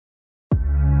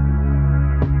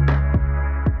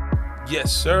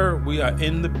Yes, sir. We are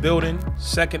in the building.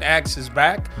 Second Acts is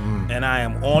back, and I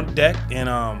am on deck.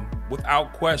 And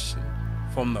without question,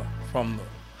 from the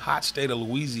hot state of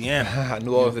Louisiana,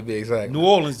 New Orleans to be exact. New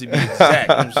Orleans to be exact.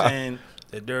 You know what I'm saying?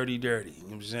 The dirty. You know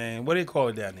what I'm saying? What do they call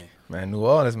it down there? Man, New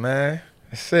Orleans, man.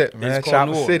 That's it, man. It's called Chopper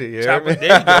New Orleans. City. You Chopper,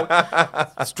 there you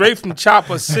go. Straight from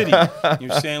Chopper City. You know what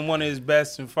I'm saying? One of his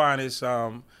best and finest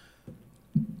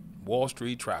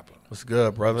Wallstreet Trapper. What's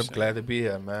good, brother? Glad to be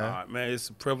here, man. Man, it's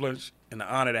a privilege and an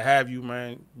honor to have you,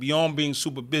 man. Beyond being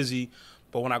super busy,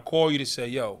 but when I call you to say,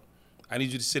 yo, I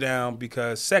need you to sit down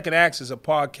because Second Acts is a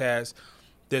podcast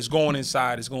that's going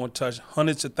inside. It's going to touch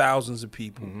hundreds of thousands of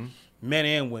people, men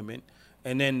and women.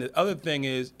 And then the other thing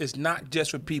is, it's not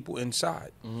just for people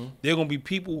inside. There are going to be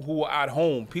people who are at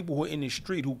home, people who are in the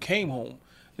street who came home.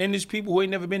 Then there's people who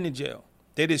ain't never been to jail.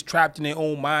 They're just trapped in their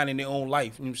own mind and their own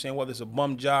life. You know what I'm saying? Whether it's a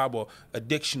bum job or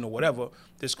addiction or whatever,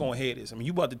 that's going to hear this. I mean,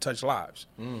 you about to touch lives.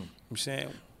 You know what I'm saying?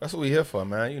 That's what we here for,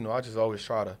 man. You know, I just always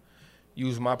try to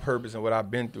use my purpose and what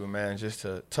I've been through, man, just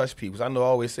to touch people. I know I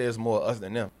always say it's more us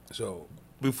than them. So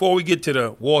before we get to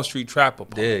the Wallstreet Trapper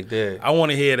part, dig. I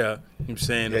want to hear the, you know what I'm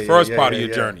saying, the first part of your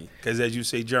journey. Because as you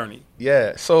say, journey.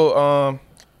 Yeah. So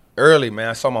early, man,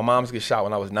 I saw my moms get shot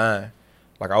when I was 9.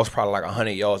 Like, I was probably like 100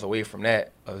 yards away from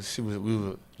that. We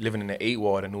were living in the 8th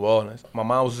Ward in New Orleans. My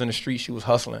mom was in the street. She was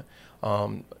hustling.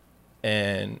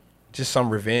 And just some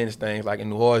revenge things. Like,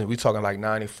 in New Orleans, we talking like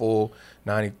 94,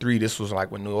 93. This was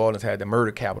like when New Orleans had the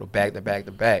murder capital back to back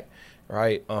to back,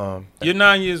 right? You're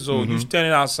 9 years old. You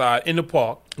standing outside in the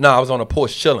park. No, I was on the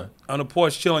porch chilling. On the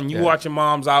porch chilling. You watching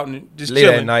moms out and just late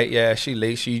chilling. At night, yeah. She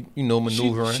late. She,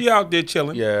 maneuvering. She out there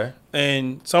chilling. Yeah.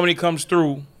 And somebody comes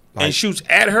through. And shoots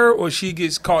at her, or she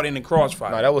gets caught in the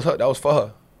crossfire? No, that was her. That was for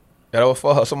her. That was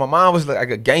for her. So my mom was like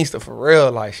a gangster for real.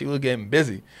 Like, she was getting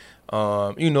busy.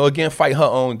 Again, fight her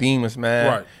own demons,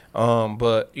 man. Right.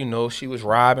 But, she was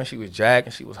robbing, she was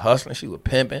jacking, she was hustling, she was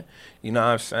pimping. You know what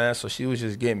I'm saying? So she was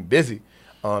just getting busy.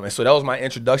 And so that was my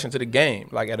introduction to the game.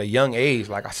 Like, at a young age,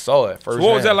 like, I saw it first. So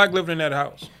what was that like living in that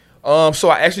house? So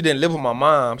I actually didn't live with my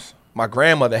mom's. My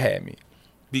grandmother had me.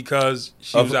 Because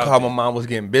she was out how there. my mom was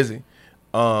getting busy.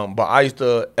 But I used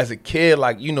to, as a kid,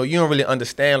 like, you don't really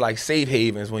understand, like, safe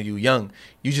havens when you're young.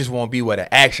 You just want to be where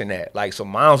the action at. Like, so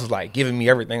moms was, like, giving me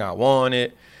everything I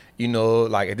wanted.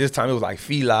 Like, at this time, it was, like,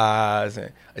 Fila's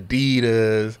and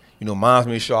Adidas. Moms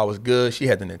made sure I was good. She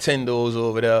had the Nintendos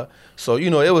over there. So,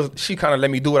 she kind of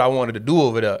let me do what I wanted to do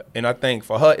over there. And I think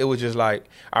for her, it was just, like,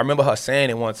 I remember her saying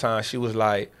it one time. She was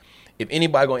like, if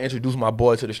anybody going to introduce my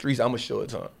boy to the streets, I'm going to show it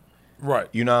to him. Right.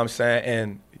 You know what I'm saying?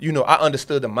 And, I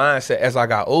understood the mindset as I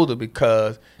got older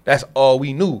because that's all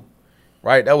we knew,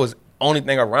 right? That was the only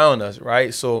thing around us,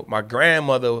 right? So my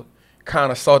grandmother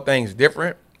kind of saw things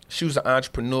different. She was an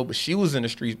entrepreneur, but she was in the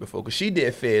streets before because she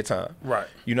did fair time. Right.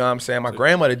 You know what I'm saying? My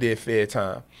grandmother did fair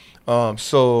time.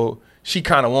 So she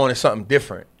kind of wanted something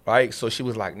different, right? So she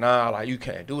was like, nah, like, you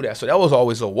can't do that. So that was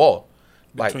always a war.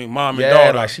 Like, between mom and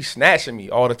daughter. Like, she snatching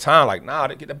me all the time. Like, nah,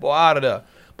 get that boy out of there.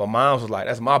 But mom was like,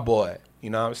 that's my boy. You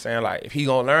know what I'm saying? Like, if he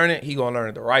gonna learn it, he gonna learn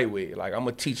it the right way. Like, I'm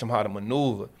gonna teach him how to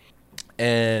maneuver.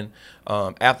 And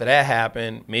after that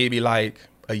happened, maybe like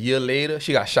a year later,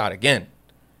 she got shot again.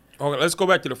 Okay, let's go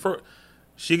back to the first.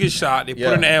 She gets shot. They put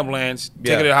her in the ambulance,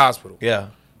 take her to the hospital. Yeah.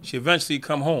 She eventually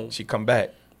come home. She come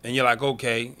back. And you're like,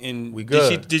 okay. And we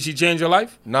good. Did she change your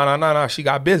life? No. She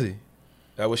got busy.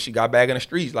 That was she got back in the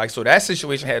streets. Like, so that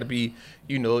situation had to be,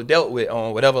 dealt with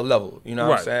on whatever level. You know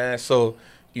what I'm saying? So,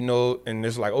 and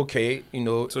it's like, okay,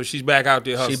 So she's back out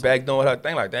there hustling. She back doing her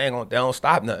thing. Like, they don't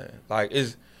stop nothing. Like,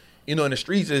 it's, in the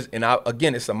streets is, and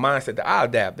again, it's a mindset that I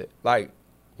adapted. Like,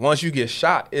 once you get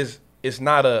shot, it's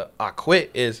not I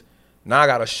quit. It's, now I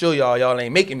got to show y'all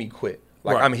ain't making me quit.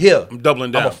 Like, I'm here. I'm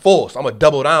doubling down. I'm a force. I'm going to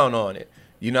double down on it.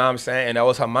 You know what I'm saying? And that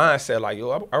was her mindset. Like, yo,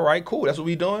 all right, cool. That's what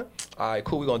we doing? All right,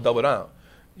 cool. We going to double down.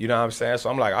 You know what I'm saying? So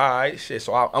I'm like, all right, shit.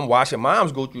 So I'm watching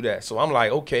moms go through that. So I'm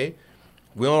like, okay.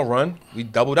 We don't run. We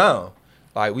double down.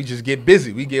 Like, we just get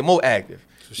busy. We get more active.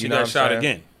 So she got shot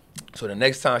again. So the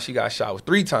next time she got shot was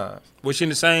 3 times. Was she in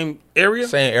the same area?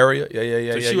 Same area.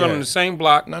 Yeah. So she was on the same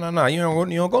block? No. You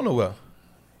don't go nowhere.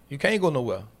 You can't go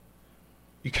nowhere.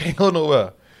 You can't go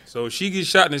nowhere. So she gets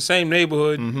shot in the same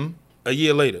neighborhood a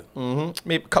year later.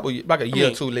 Maybe like a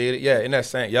year or 2 later. Yeah, in that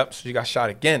same. Yep. So she got shot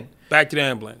again. Back to the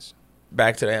ambulance.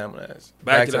 Back to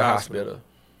the hospital.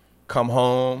 Come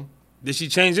home. Did she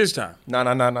change this time?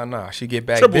 No. She get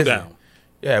back Triple busy. down.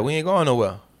 Yeah, we ain't going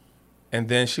nowhere. And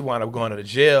then she wound up going to the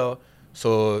jail.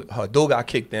 So her door got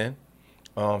kicked in.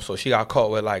 So she got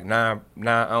caught with like 9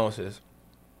 ounces.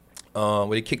 When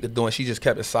they kicked the door, and she just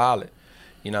kept it solid.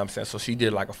 You know what I'm saying? So she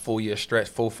did like a 4-5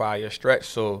 year stretch.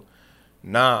 So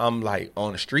Now I'm like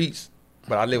on the streets,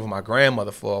 but I lived with my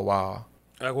grandmother for a while.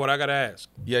 Like what I gotta ask.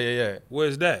 Yeah.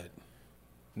 Where's dad?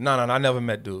 No, I never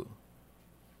met dude.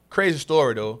 Crazy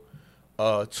story though.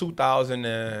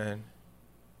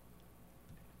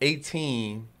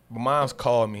 2018, my mom's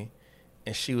called me,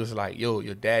 and she was like, "Yo,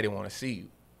 your daddy want to see you."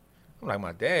 I'm like,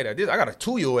 "My dad? I got a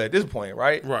 2-year-old at this point,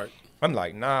 right?" Right. I'm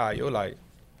like, "Nah, yo, like,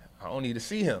 I don't need to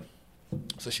see him."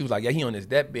 So she was like, "Yeah, he on his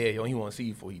deathbed, yo, he want to see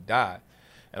you before he died."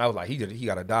 And I was like, "He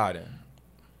gotta die then."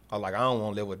 I was like, "I don't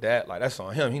want to live with that. Like, that's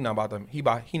on him. He not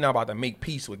about to make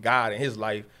peace with God in his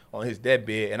life on his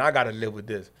deathbed, and I gotta live with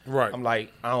this." Right. I'm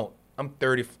like, I'm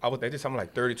 30. I was at this. I'm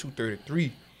like 32,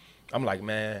 33. I'm like,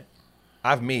 man,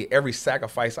 I've made every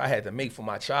sacrifice I had to make for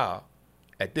my child.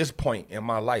 At this point in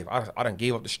my life, I done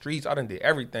gave up the streets. I done did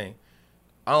everything.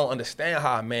 I don't understand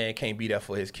how a man can't be there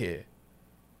for his kid.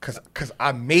 Cause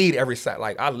I made every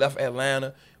like I left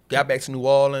Atlanta, got back to New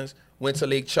Orleans, went to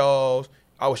Lake Charles.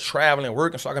 I was traveling,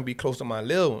 working so I can be close to my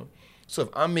little one. So if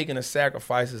I'm making the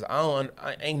sacrifices, I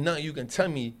ain't nothing you can tell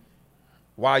me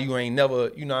why you ain't never,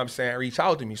 you know what I'm saying, reach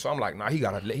out to me. So I'm like, nah, he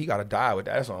gotta die with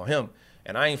that. That's on him.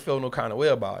 And I ain't feel no kind of way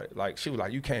about it. Like, she was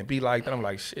like, you can't be like that. I'm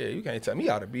like, shit, you can't tell me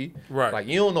how to be. Right. Like,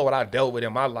 you don't know what I dealt with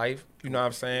in my life. You know what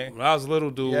I'm saying? When I was a little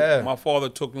dude, my father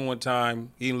took me one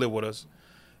time. He didn't live with us.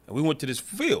 And we went to this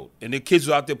field, and the kids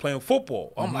were out there playing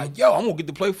football. I'm like, yo, I'm going to get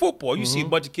to play football. You see a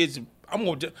bunch of kids, I'm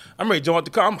ready to jump out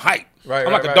the car. I'm hyped.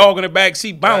 I'm like a dog in the back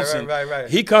seat bouncing.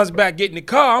 Right. He comes back, get in the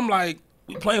car. I'm like,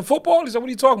 we playing football? He said, what are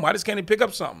you talking about? I just came to pick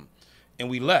up something. And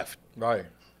we left. Right.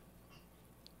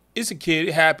 It's a kid.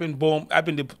 It happened. Boom. I've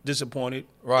been disappointed.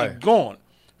 Right. And gone.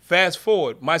 Fast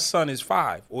forward. My son is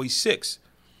 5 or he's 6.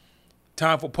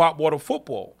 Time for pop water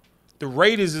football. The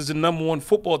Raiders is the #1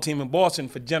 football team in Boston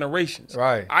for generations.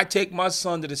 Right. I take my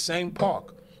son to the same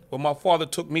park where my father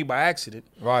took me by accident.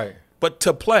 Right. But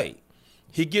to play.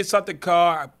 He gets out the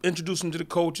car. I introduce him to the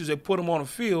coaches. They put him on the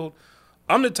field.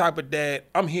 I'm the type of dad,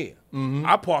 I'm here.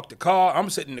 I park the car. I'm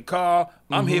sitting in the car.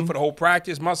 I'm here for the whole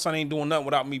practice. My son ain't doing nothing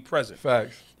without me present.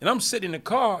 Facts. And I'm sitting in the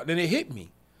car, then it hit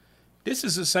me. This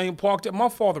is the same park that my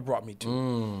father brought me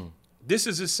to. This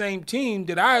is the same team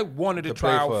that I wanted to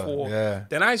try out for. Yeah.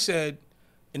 Then I said,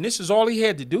 and this is all he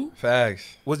had to do?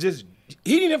 Facts. Was just,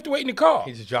 he didn't have to wait in the car.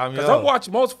 He just dropped me off. Because I'm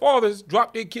watching most fathers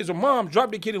drop their kids or moms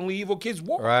drop their kid and leave or kids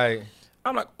walk. Right.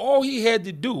 I'm like, all he had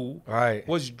to do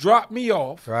was drop me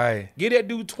off, get that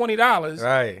dude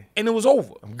 $20, and it was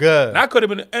over. I'm good. And I could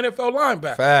have been an NFL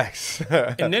linebacker. Facts.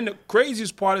 And then the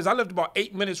craziest part is I lived about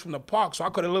 8 minutes from the park, so I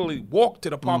could have literally walked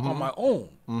to the park on my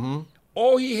own.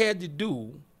 All he had to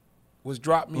do was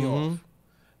drop me off.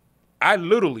 I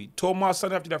literally told my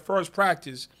son after that first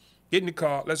practice, get in the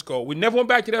car, let's go. We never went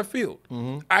back to that field.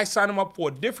 I signed him up for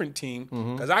a different team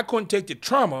because I couldn't take the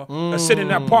trauma of sitting in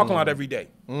that parking lot every day.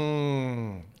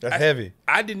 That's heavy.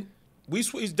 I didn't.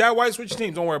 Dad White switched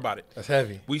teams. Don't worry about it. That's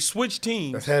heavy. We switched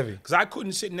teams. That's heavy. Because I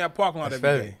couldn't sit in that parking lot That's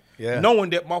every heavy. day. Yeah. Knowing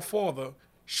that my father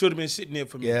should have been sitting there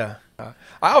for me. Yeah. I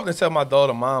often tell my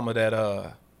daughter, mama,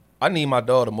 that I need my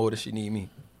daughter more than she need me.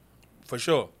 For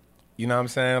sure. You know what I'm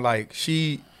saying? Like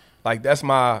that's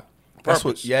my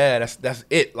purpose. That's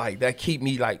it. Like that keep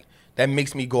me like that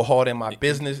makes me go hard in my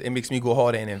business. It makes me go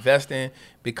harder in investing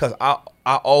because I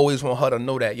always want her to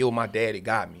know that my daddy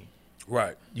got me.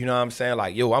 Right. You know what I'm saying?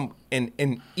 Like I'm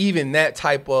and even that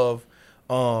type of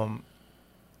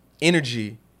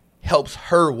energy helps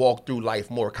her walk through life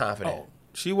more confident. Oh,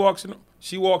 she walks in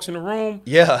the room.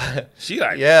 Yeah. She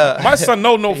like, yeah. My son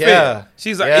no fear. Yeah.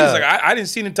 She's like, yeah. he's like, I didn't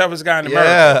see the toughest guy in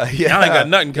America. Yeah. I ain't got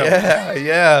nothing coming.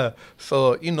 Yeah.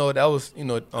 So, that was,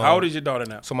 how old is your daughter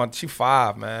now? So she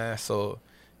 5, man. So,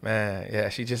 man, yeah,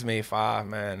 she just made 5,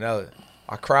 man.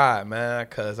 I cried, man,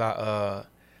 because I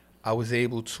was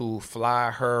able to fly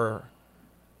her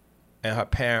and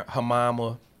her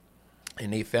mama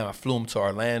and they family. I flew them to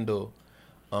Orlando.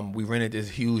 We rented this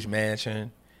huge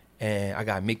mansion. And I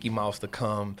got Mickey Mouse to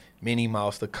come, Minnie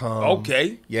Mouse to come.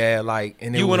 Okay. Yeah, like.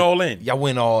 And you went all in? Yeah, I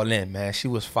went all in, man. She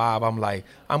was 5. I'm like,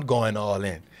 I'm going all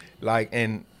in. Like,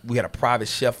 and we had a private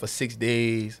chef for 6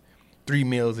 days, 3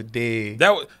 meals a day.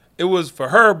 It was for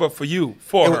her, but for you,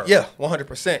 her. Yeah,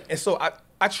 100%. And so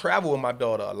I travel with my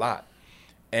daughter a lot.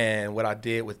 And what I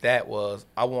did with that was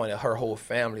I wanted her whole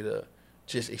family to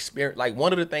just experience. Like,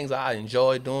 one of the things I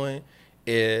enjoy doing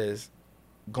is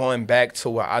going back to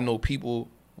where I know people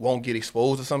won't get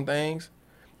exposed to some things,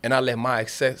 and I let my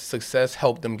success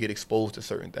help them get exposed to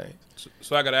certain things.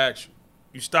 So I got to ask you.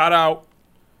 You start out,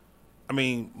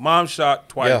 mom shot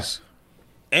twice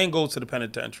and goes to the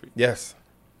penitentiary. Yes.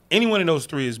 Anyone in those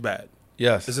 3 is bad.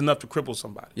 Yes. It's enough to cripple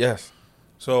somebody. Yes.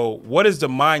 So what is the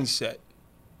mindset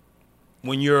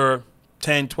when you're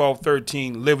 10, 12,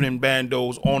 13, living in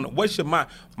bandos. What's your mind?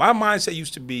 My mindset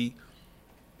used to be,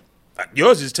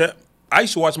 yours is, I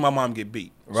used to watch my mom get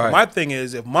beat. Right. So my thing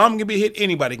is, if mom can be hit,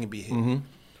 anybody can be hit. Mm-hmm.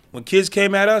 When kids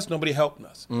came at us, nobody helped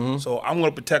us. Mm-hmm. So I'm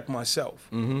going to protect myself.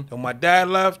 Mm-hmm. When my dad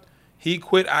left, he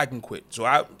quit, I can quit. So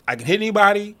I can hit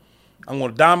anybody, I'm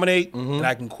going to dominate, Mm-hmm. and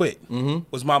I can quit. Mm-hmm.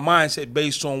 Was my mindset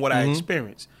based on what I Mm-hmm.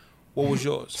 experienced. What was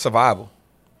yours? Survival.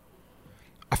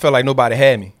 I felt like nobody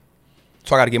had me,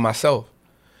 so I got to get myself.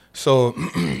 So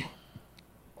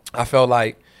I felt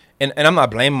like, and I'm not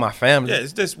blaming my family. Yeah,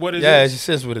 it's just what it is. Yeah, it just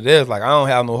is what it is. Like, I don't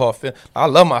have no hard feelings. I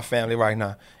love my family right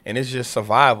now, and it's just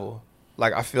survival.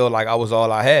 Like, I feel like I was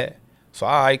all I had. So,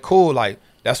 all right, cool. Like,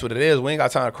 that's what it is. We ain't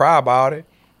got time to cry about it.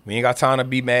 We ain't got time to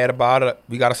be mad about it.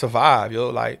 We got to survive, yo.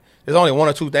 Like, there's only one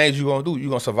or two things you going to do. You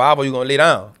going to survive or you going to lay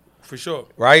down. For sure.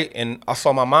 Right? And I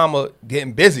saw my mama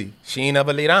getting busy. She ain't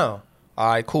never lay down.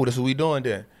 All right, cool. That's what we doing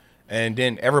then. And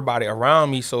then everybody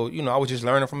around me. So, I was just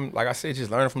learning from, like I said,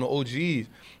 just learning from the OGs.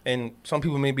 And some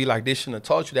people may be like, they shouldn't have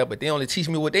taught you that, but they only teach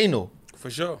me what they know. For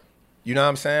sure. You know what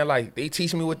I'm saying? Like, they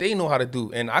teach me what they know how to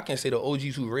do. And I can say the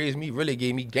OGs who raised me really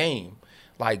gave me game.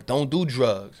 Like, don't do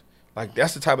drugs. Like,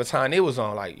 that's the type of time they was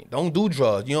on. Like, don't do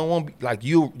drugs. You don't want to be, like,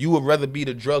 you would rather be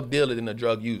the drug dealer than the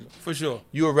drug user. For sure.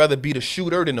 You would rather be the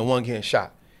shooter than the one getting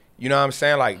shot. You know what I'm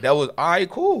saying? Like, that was, all right,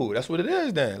 cool. That's what it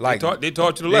is then. Like, they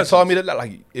taught you the They lessons. taught me that,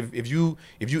 like, if you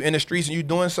in the streets and you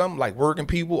doing something, like working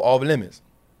people, off limits.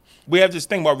 We have this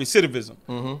thing about recidivism.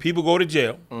 Mm-hmm. People go to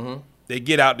jail. Mm-hmm. They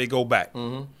get out. They go back.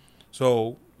 Mm-hmm.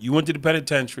 So you went to the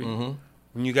penitentiary. Mm-hmm.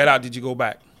 When you got out, did you go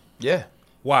back? Yeah.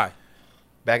 Why?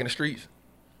 Back in the streets.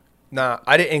 Nah,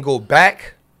 I didn't go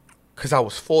back because I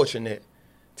was fortunate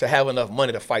to have enough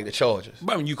money to fight the charges.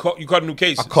 But I mean, you caught a new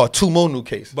case. I caught 2 more new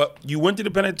cases. But you went to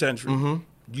the penitentiary. Mm-hmm.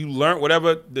 You learned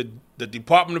whatever the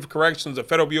Department of Corrections, the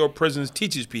Federal Bureau of Prisons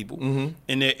teaches people Mm-hmm.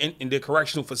 in their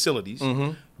correctional facilities.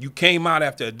 Mm-hmm. You came out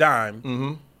after a dime.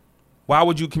 Mm-hmm. Why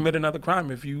would you commit another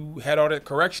crime if you had all that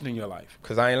correction in your life?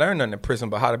 Because I ain't learned nothing in prison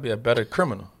but how to be a better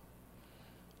criminal.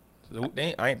 So,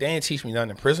 They ain't teach me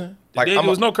nothing in prison. there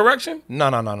was no correction? No.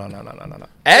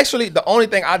 Actually, the only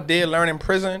thing I did learn in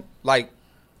prison, like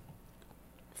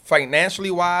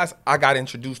financially wise, I got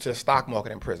introduced to the stock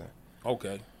market in prison.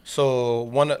 Okay. So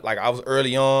I was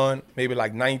early on, maybe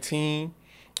like 19.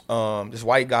 This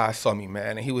white guy saw me,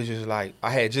 man, and he was just like,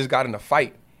 I had just got in a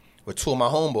fight with 2 of my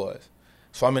homeboys.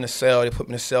 So I'm in a cell. They put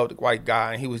me in a cell with the white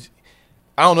guy, and he was,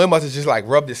 I don't know, it must have just like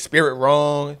rubbed his spirit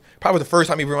wrong. Probably the first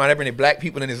time he around ever any black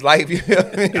people in his life. You know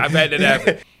what I mean? I've had that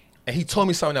happen. And he told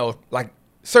me something that was like,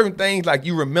 certain things like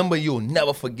you remember, you'll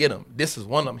never forget them. This is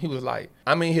one of them. He was like,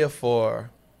 I'm in here for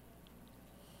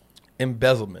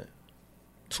embezzlement,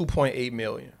 $2.8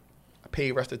 million. I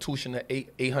paid restitution of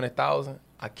 $800,000.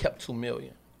 I kept $2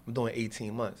 million. I'm doing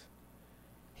 18 months.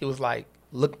 He was like,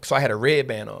 look, so I had a red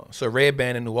band on. So a red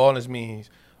band in New Orleans means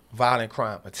violent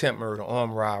crime, attempt murder,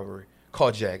 armed robbery,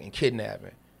 carjacking,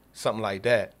 kidnapping, something like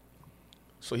that.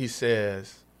 So he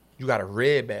says, you got a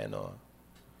red band on.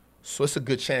 So it's a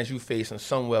good chance you facing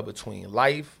somewhere between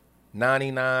life,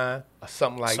 99, or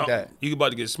something like that. You about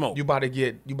to get smoked. You about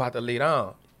to lay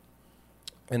down.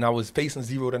 And I was facing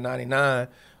 0 to 99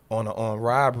 on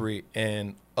robbery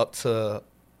and up to,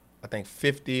 I think,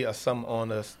 50 or something on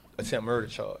the attempt murder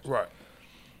charge. Right.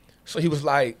 So he was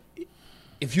like,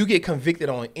 if you get convicted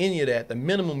on any of that, the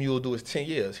minimum you'll do is 10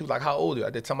 years. He was like, how old are you?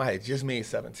 At that time, I had just made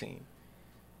 17.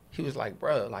 He was like,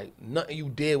 bro, like, nothing you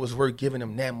did was worth giving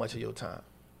them that much of your time.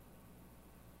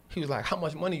 He was like, how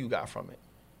much money you got from it?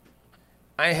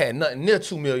 I ain't had nothing near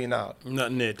 $2 million. Nothing near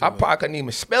 $2 million. I probably couldn't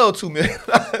even spell $2 million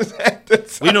at the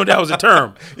time. We know that was a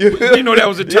term. We know that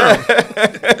was a term.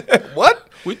 Yeah. What?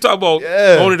 We talk about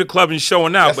going to the club and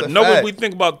showing out, That's but a nobody fact. we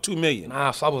think about $2 million.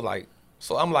 Nah, so I was like,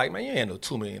 I'm like, man, you ain't no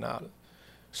 $2 million.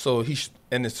 So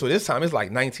so this time it's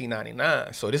like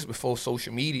 1999. So this is before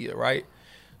social media, right?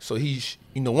 So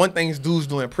one thing dudes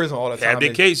do in prison all the time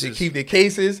their is cases. they keep their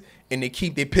cases and they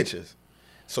keep their pictures.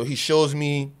 So he shows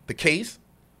me the case.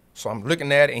 So I'm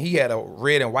looking at it, and he had a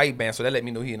red and white band, so that let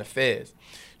me know he in the feds.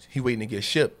 He waiting to get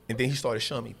shipped. And then he started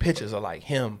showing me pictures of like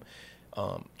him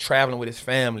traveling with his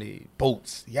family,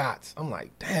 boats, yachts. I'm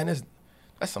like, damn, that's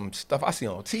some stuff I see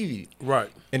on TV. Right.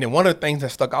 And then one of the things that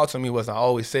stuck out to me was, I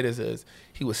always say this, is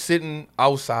he was sitting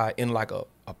outside in like a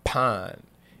pond,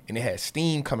 and it had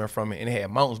steam coming from it, and it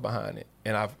had mountains behind it.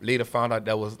 And I later found out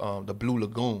that was the Blue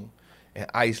Lagoon in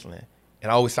Iceland. And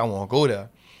I always said I want to go there.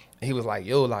 And he was like,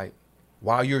 yo, like,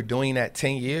 while you're doing that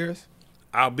 10 years,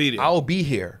 I'll be there. I'll be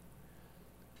here.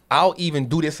 I'll even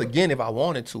do this again if I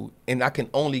wanted to, and I can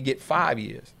only get 5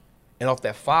 years. And off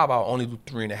that 5, I'll only do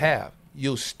 3.5.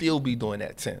 You'll still be doing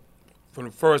that 10. From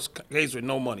the first case with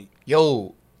no money.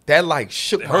 Yo, that like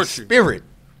shook my spirit.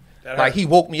 That like hurt. he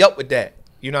woke me up with that.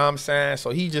 You know what I'm saying? So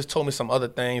he just told me some other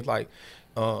things like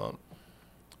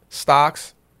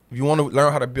stocks. If you want to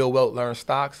learn how to build wealth, learn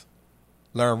stocks,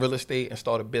 learn real estate, and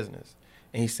start a business.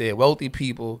 And he said wealthy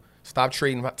people stop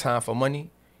trading time for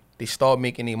money. They start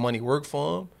making their money work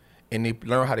for them. And they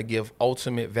learn how to give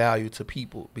ultimate value to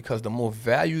people. Because the more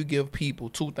value you give people,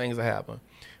 two things will happen.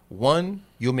 One,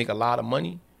 you'll make a lot of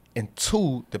money. And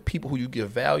two, the people who you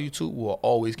give value to will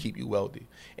always keep you wealthy.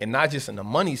 And not just in the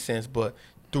money sense, but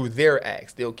through their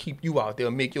acts. They'll keep you out.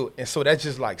 They'll make you. And so that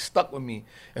just like stuck with me.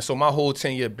 And so my whole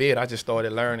 10-year bid, I just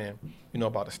started learning,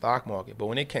 about the stock market. But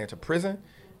when it came to prison,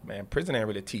 man, prison didn't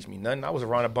really teach me nothing. I was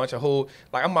around a bunch of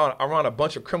I'm around a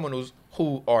bunch of criminals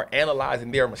who are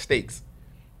analyzing their mistakes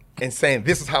and saying,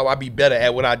 this is how I be better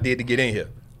at what I did to get in here.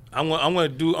 I'm gonna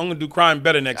do crime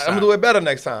better next time. I'm gonna do it better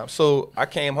next time. So I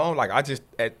came home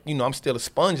I'm still a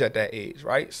sponge at that age,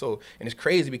 right? So, and it's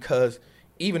crazy because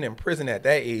even in prison at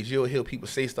that age, you'll hear people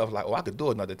say stuff like, "Oh, I could do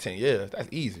another 10 years. That's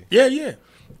easy." Yeah.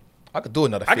 I could do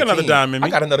another 15. I got another dime in me. I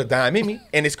got another dime in me,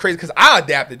 and it's crazy because I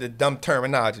adapted the dumb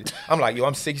terminology. I'm like, yo,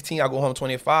 I'm 16. I go home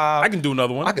 25. I can do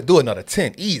another one. I could do another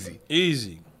 10, easy.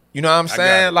 You know what I'm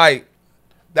saying? Like,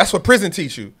 that's what prison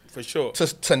teach you. For sure.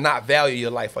 To not value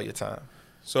your life or your time.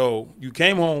 So you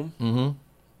came home. Mm-hmm.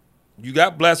 You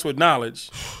got blessed with knowledge.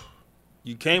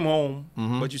 You came home,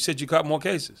 but you said you caught more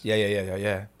cases.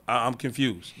 Yeah. I'm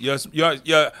confused. You're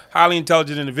a highly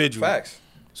intelligent individual. Facts.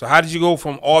 So how did you go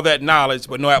from all that knowledge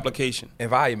but no application?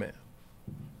 Environment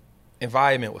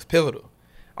was pivotal.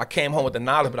 I came home with the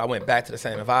knowledge, but I went back to the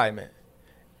same environment.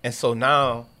 And so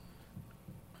now,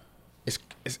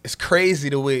 it's crazy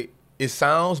the way it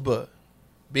sounds, but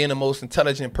being the most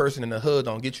intelligent person in the hood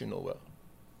don't get you nowhere.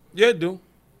 Yeah, it do.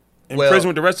 In prison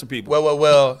with the rest of the people.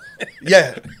 Well,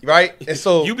 yeah, right? And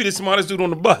so you be the smartest dude on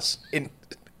the bus. In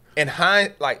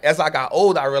as I got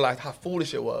older, I realized how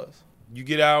foolish it was. You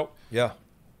get out. Yeah.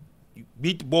 You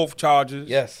beat both charges.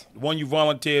 Yes. The one you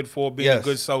volunteered for being a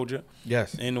good soldier.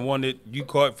 Yes. And the one that you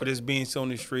caught for this being on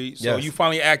the street. So yes. you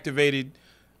finally activated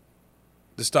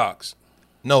the stocks.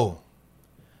 No.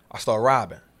 I started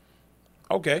robbing.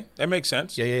 Okay, that makes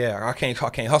sense. Yeah. I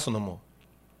can't hustle no more.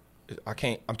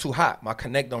 I'm too hot. My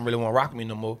connect don't really want to rock me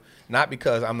no more. Not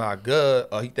because I'm not good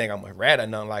or he think I'm a rat or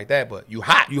nothing like that, but you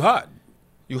hot. You hot.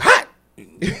 You hot.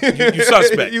 You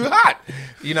suspect. You hot.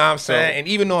 You know what I'm saying? And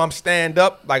even though I'm stand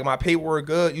up, like my paperwork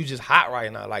good, you just hot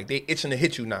right now. Like they itching to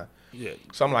hit you now. Yeah.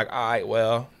 So I'm like, all right,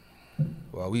 well,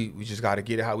 we just got to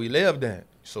get it how we live then.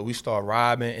 So we start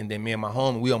robbing, and then me and my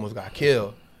homie, we almost got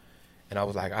killed. And I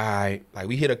was like, all right, like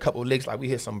we hit a couple licks, like we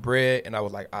hit some bread, and I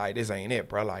was like, all right, this ain't it,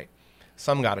 bro. Like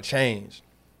something got to change.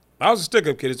 I was a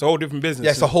stick-up kid. It's a whole different business.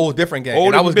 Yeah, it's a whole different game. Whole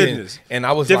different business. And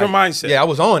I was different like, mindset. Yeah, I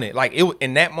was on it. Like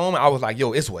in that moment, I was like,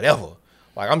 yo, it's whatever.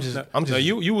 Like I'm just. No,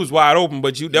 you was wide open,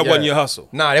 but that wasn't your hustle.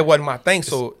 Nah, that wasn't my thing.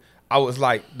 So I was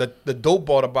like, the dope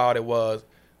part about it was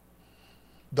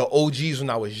the OGs when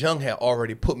I was young had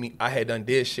already put me. I had done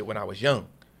this shit when I was young,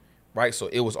 right? So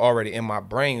it was already in my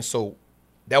brain. So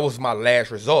that was my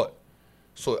last resort.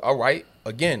 So all right,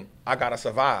 again, I gotta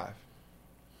survive.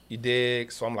 You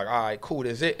dig? So I'm like, all right, cool,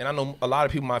 that's it. And I know a lot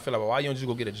of people might feel like, well, why you don't just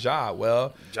go get a job?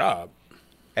 Well,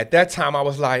 at that time, I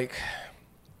was like,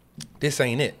 this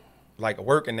ain't it. Like,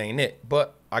 working ain't it.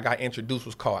 But I got introduced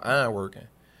what's called iron working.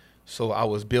 So I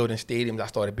was building stadiums. I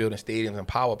started building stadiums and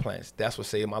power plants. That's what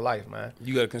saved my life, man.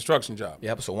 You got a construction job.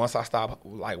 Yep. So once I stopped,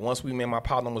 like, once me and my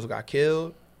partner almost got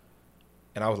killed,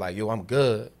 and I was like, yo, I'm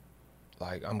good.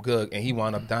 Like, I'm good. And he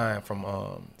wound up dying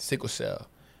from sickle cell.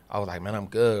 I was like, man, I'm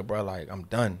good, bro. Like, I'm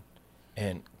done.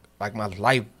 And, like, my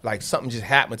life, like, something just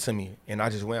happened to me. And I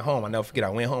just went home. I never forget. I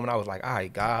went home, and I was like, all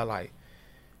right, God, like,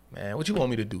 man, what you want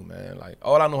me to do, man? Like,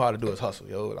 all I know how to do is hustle,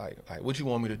 yo. Like, what you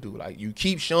want me to do? Like, you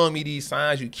keep showing me these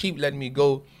signs. You keep letting me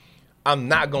go. I'm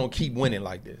not going to keep winning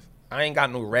like this. I ain't got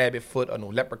no rabbit foot or no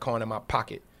leprechaun in my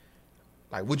pocket.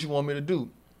 Like, what you want me to do?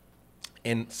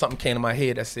 And something came to my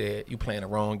head that said, you playing the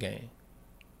wrong game.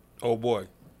 Oh, boy.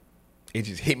 It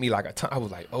just hit me like a ton. I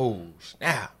was like, oh,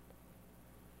 snap.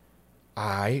 All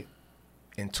right.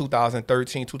 In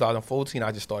 2013, 2014,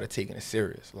 I just started taking it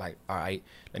serious. Like, all right,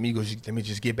 let me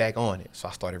just get back on it. So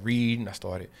I started reading. I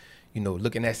started,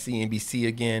 looking at CNBC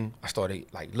again. I started,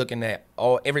 like, looking at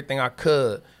everything I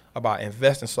could about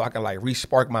investing so I can, like,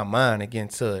 re-spark my mind again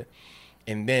to it.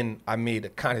 And then I made a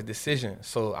conscious decision.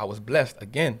 So I was blessed.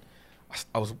 Again,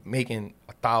 I was making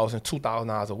 $1,000,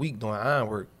 $2,000 a week doing iron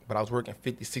work, but I was working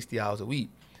 50, 60 hours a week.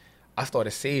 I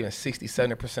started saving 60,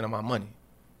 70% of my money.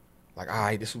 Like, all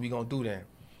right, this is what we going to do then.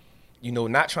 you know,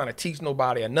 not trying to teach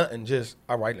nobody or nothing. Just,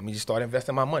 all right, let me just start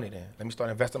investing my money then. Let me start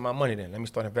investing my money then. Let me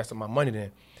start investing my money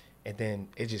then. And then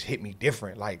it just hit me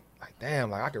different. Like damn,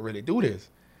 like I could really do this.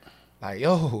 Like,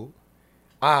 yo,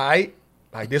 all right,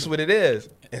 like this is what it is.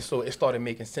 And so it started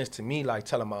making sense to me, like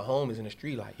telling my homies in the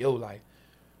street, like, yo,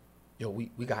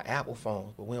 we got Apple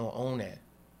phones, but we don't own that.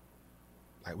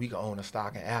 Like, we can own a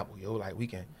stock in Apple, yo, like we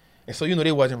can. And so, you know,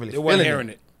 they wasn't really feeling hearing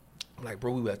it. Like,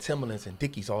 bro, we wear Timberlands and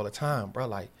Dickies all the time, bro.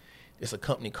 Like, it's a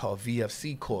company called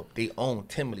VFC Corp. They own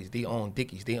Timberlands, they own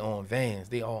Dickies, they own Vans,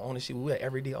 they all own the shit we wear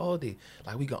every day, all day.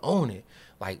 Like, we can own it.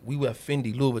 Like, we wear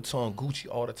Fendi, Louis Vuitton, Gucci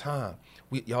all the time.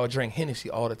 Y'all drink Hennessy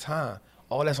all the time.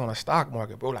 All that's on the stock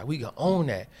market, bro. Like, we can own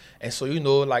that. And so, you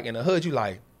know, like, in the hood, you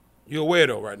like, you're a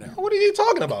weirdo right now. What are you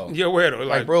talking about? You're a weirdo.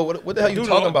 Like, bro, what the hell you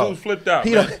talking about? Dude flipped out.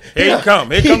 Here you come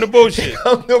the bullshit.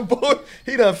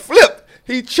 He done flipped.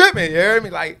 He tripping, you hear me?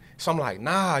 Like, so I'm like,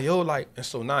 nah, yo, like, and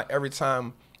so now every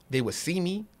time they would see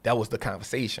me, that was the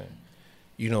conversation.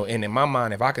 You know, and in my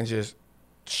mind, if I can just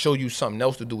show you something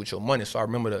else to do with your money. So I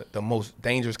remember the most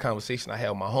dangerous conversation I had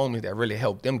with my homies that really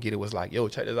helped them get it was like, yo,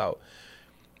 check this out.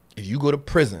 If you go to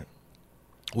prison,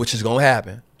 which is gonna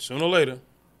happen sooner or later,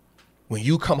 when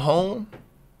you come home,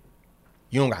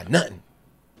 you don't got nothing.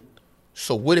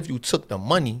 So what if you took the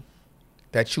money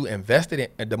that you invested in,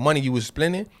 and the money you was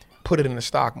spending, put it in the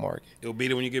stock market? It'll be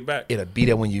there when you get back. It'll be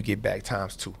there when you get back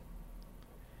 ×2.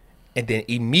 And then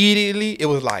immediately it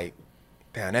was like,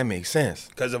 damn, that makes sense.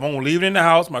 Because if I'm gonna leave it in the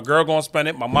house, my girl gonna spend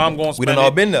it, my mom gonna spend it. We done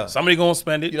all been there. Somebody gonna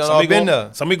spend it. You done all been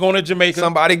there. Somebody going to Jamaica.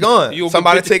 Somebody going.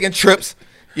 Somebody taking trips.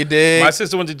 You did. My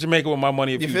sister went to Jamaica with my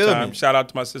money a few times. Shout out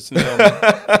to my sister.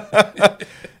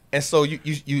 And so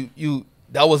you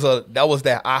that was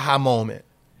that aha moment.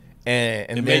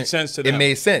 And it made sense to them. It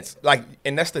made sense. Like,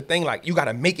 and that's the thing, like, you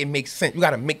gotta make it make sense. You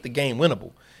gotta make the game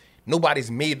winnable. Nobody's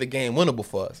made the game winnable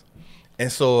for us. And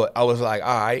so I was like,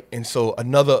 all right. And so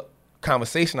another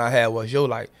conversation I had was, yo,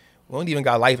 like, we don't even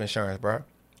got life insurance, bro.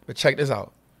 But check this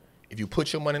out. If you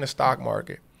put your money in the stock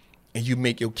market and you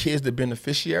make your kids the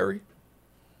beneficiary,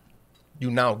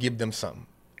 you now give them something.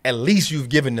 At least you've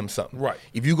given them something. Right.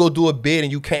 If you go do a bid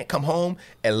and you can't come home,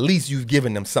 at least you've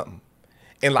given them something.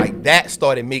 And like that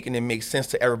started making it make sense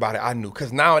to everybody I knew.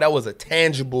 Because now that was a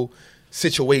tangible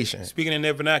situation. Speaking in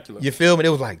their vernacular. You feel me? It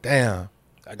was like, damn.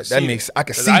 I can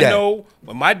see that. I know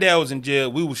when my dad was in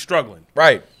jail, we was struggling.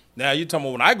 Right. Now you're talking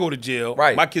about when I go to jail,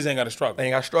 right, my kids ain't got to struggle. They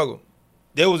ain't got to struggle.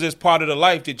 There was this part of the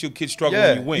life that your kids struggle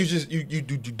when you win. You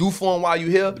do for them while you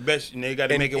here. The best, and they got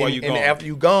to make it while you gone. And after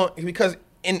you gone, because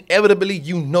inevitably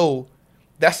you know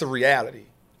that's a reality.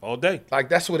 All day. Like,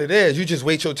 that's what it is. You just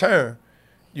wait your turn.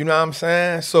 You know what I'm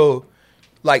saying? So,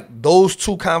 like, those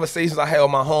two conversations I had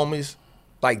with my homies,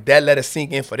 like, that let it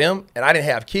sink in for them. And I didn't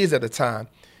have kids at the time,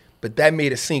 but that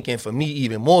made it sink in for me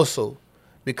even more so,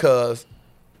 because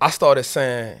I started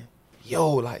saying,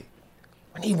 yo, like,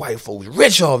 man, these white folks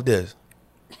rich off this.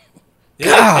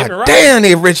 God damn,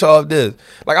 they rich off this.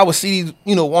 Like, I would see these,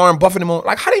 you know, Warren Buffett and them,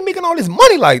 like, how they making all this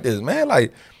money like this, man?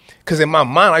 Like, because in my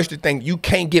mind, I used to think you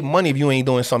can't get money if you ain't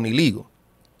doing something illegal.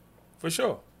 For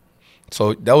sure.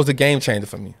 So that was the game changer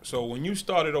for me. So when you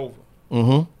started over,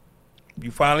 mm-hmm, you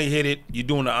finally hit it, you're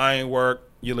doing the iron work,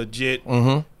 you're legit,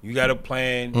 mm-hmm, you got a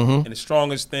plan, mm-hmm, and the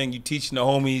strongest thing, you teaching the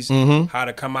homies mm-hmm, how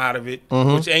to come out of it,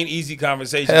 mm-hmm, which ain't easy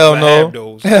conversations. Hell no. Have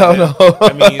those. Hell no.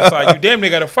 I mean, it's like you damn near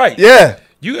got to fight. Yeah.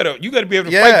 You gotta be able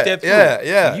to fight that through.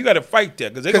 Yeah. You gotta fight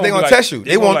that because they gonna test you.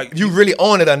 They want like, you really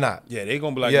own it or not. Yeah, they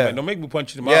gonna be like, man, don't make me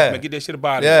punch you in the mouth, man. Get that shit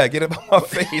about it. Yeah, get it out my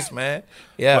face, man.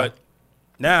 Yeah. But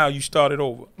now you started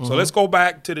over. Mm-hmm. So let's go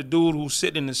back to the dude who's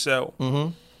sitting in the cell,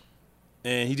 mm-hmm,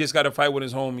 and he just got to fight with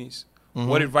his homies. Mm-hmm.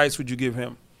 What advice would you give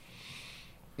him?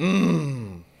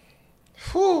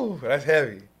 Whew, that's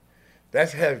heavy.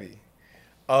 That's heavy.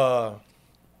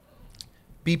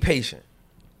 Be patient.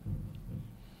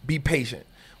 Be patient.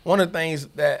 One of the things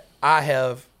that I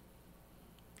have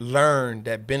learned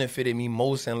that benefited me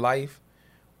most in life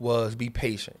was be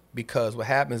patient. Because what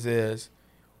happens is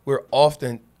we're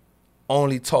often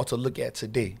only taught to look at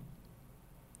today.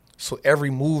 So every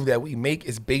move that we make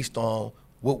is based on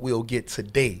what we'll get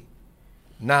today.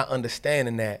 Not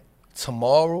understanding that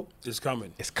tomorrow is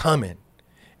coming. It's coming.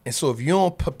 And so if you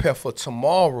don't prepare for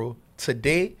tomorrow,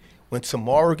 today, when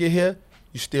tomorrow get here,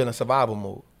 you're still in survival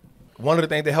mode. One of the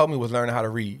things that helped me was learning how to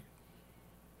read.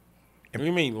 What do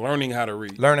you mean learning how to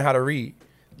read? Learning how to read.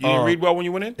 You didn't read well when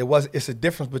you went in? It's a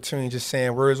difference between just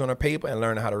saying words on a paper and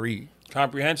learning how to read.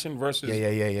 Comprehension versus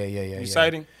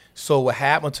reciting. So what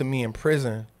happened to me in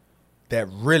prison that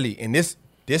really, and this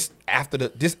after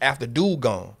dude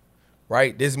gone,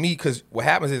 right? This me, because what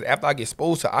happens is after I get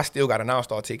exposed to, I still got to now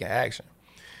start taking action.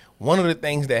 one of the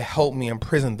things that helped me in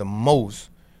prison the most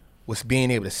was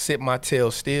being able to sit my tail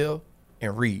still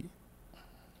and read.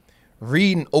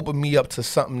 Reading opened me up to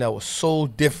something that was so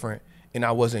different and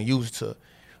I wasn't used to.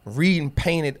 Reading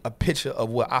painted a picture of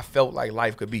what I felt like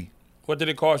life could be. What did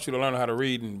it cost you to learn how to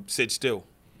read and sit still?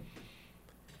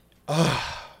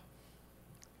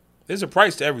 There's a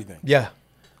price to everything. Yeah.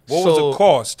 What was the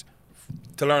cost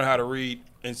to learn how to read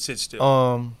and sit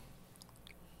still?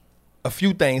 A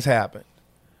few things happened.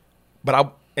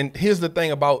 And here's the thing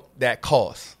about that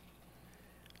cost.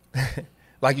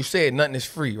 Like you said, nothing is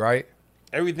free, right?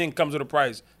 Everything comes with a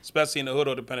price, especially in the hood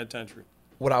or the penitentiary.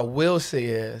 What I will say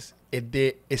is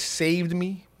it saved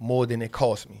me more than it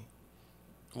cost me.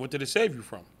 What did it save you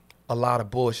from? A lot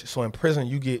of bullshit. So in prison,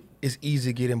 it's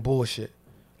easy to get in bullshit.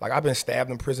 Like I've been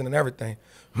stabbed in prison and everything.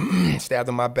 Stabbed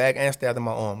in my back and stabbed in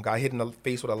my arm. Got hit in the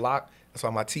face with a lock. That's why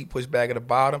my teeth pushed back at the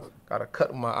bottom. Got a cut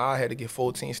in my eye. Had to get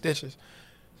 14 stitches.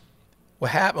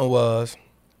 What happened was,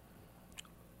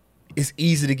 it's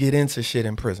easy to get into shit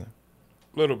in prison.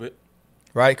 A little bit.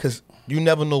 Right? Because you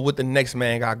never know what the next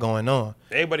man got going on.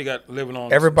 Everybody got living on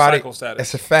psycho status.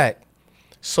 That's a fact.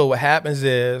 So what happens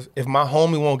is, if my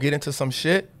homie won't get into some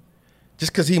shit,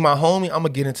 just because he my homie, I'm going to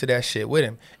get into that shit with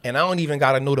him. And I don't even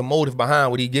got to know the motive behind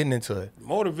what he getting into it.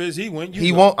 Motive is he went,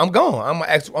 he won't, I'm gone. I'm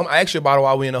going to ask you about it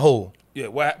while we in the hole. Yeah,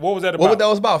 what was that about? What that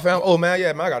was about, fam? Oh, man,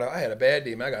 yeah, man, I had a bad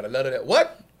day, man. I got a letter that.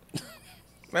 What?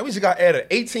 Man, we just got added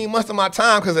 18 months of my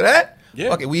time because of that?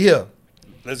 Yeah. Okay, we here.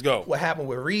 Let's go. What happened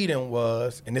with reading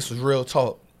was, and this was real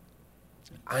talk,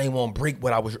 I ain't want to break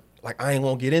what I was, like, I ain't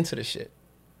want to get into the shit.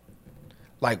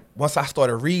 Like, once I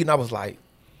started reading, I was like,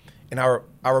 and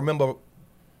I remember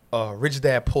Rich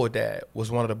Dad, Poor Dad was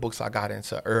one of the books I got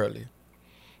into early.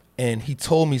 And he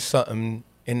told me something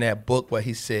in that book where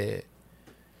he said,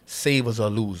 savers are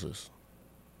losers.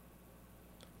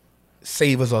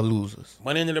 Savers are losers.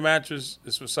 Money into the mattress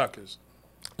is for suckers.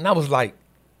 And I was like,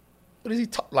 what is he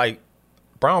talking, like,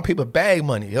 brown paper bag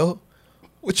money, yo?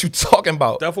 What you talking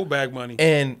about? Duffel bag money.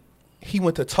 And he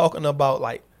went to talking about,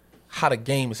 like, how the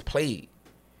game is played.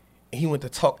 And he went to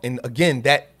talk, and again,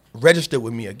 that registered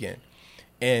with me again.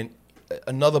 And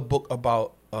another book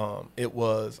about, it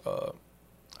was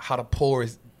how the poor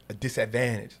is a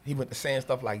disadvantage. He went to saying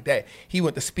stuff like that. He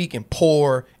went to speaking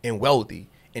poor and wealthy.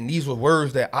 And these were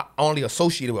words that I only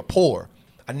associated with poor.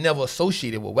 I never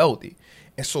associated with wealthy.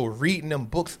 And so reading them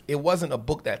books, it wasn't a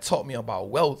book that taught me about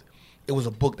wealth. It was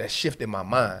a book that shifted my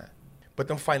mind. But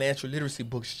them financial literacy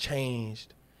books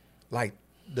changed, like,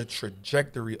 the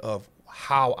trajectory of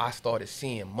how I started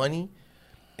seeing money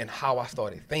and how I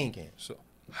started thinking. So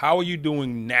how are you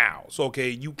doing now? So, okay,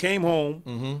 you came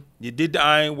home, you did the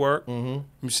iron work. I'm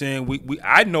saying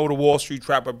I know the Wallstreet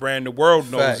Trapper brand, the world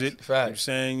knows it. I'm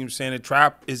saying the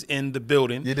trap is in the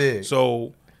building. You did.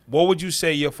 So what would you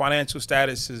say your financial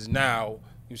status is now?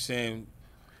 You're saying,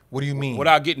 what do you mean?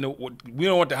 Without getting we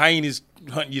don't want the hyenas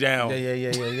hunting you down.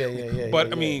 Yeah.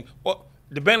 But I mean,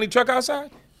 the Bentley truck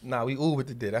outside? Nah, we Uber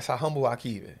to do. That's how humble I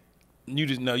keep it. You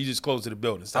just close to the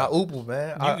building. Stop. I Uber,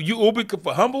 man. You Uber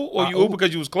for humble, or you Uber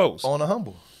because you was close? On a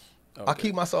humble. Okay. I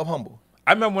keep myself humble.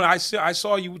 I remember when I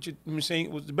saw you with you saying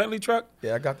it was the Bentley truck.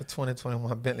 Yeah, I got the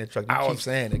 2021 Bentley truck. You keep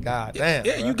saying it, God damn.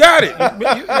 Yeah, bro. You got it.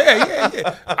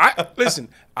 Yeah. Listen,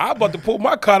 I about to pull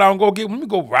my car out and let me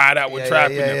go ride out with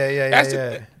Trap.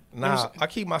 Yeah. Nah, I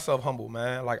keep myself humble,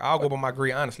 man. Like, I'll go by my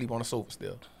grade and sleep on the sofa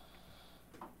still.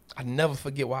 I never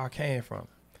forget where I came from.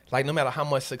 Like, no matter how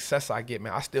much success I get,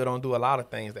 man, I still don't do a lot of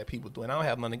things that people do. And I don't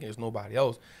have nothing against nobody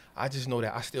else. I just know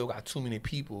that I still got too many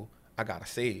people I got to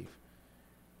save.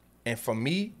 And for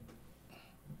me,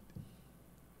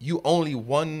 you only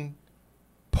one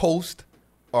post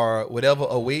or whatever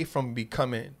away from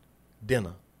becoming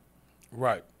dinner.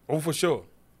 Right. Oh, for sure.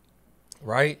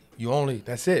 Right?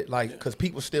 That's it. Like, because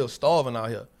people still starving out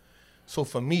here. So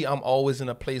for me, I'm always in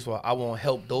a place where I want to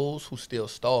help those who still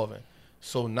starving.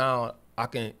 So now I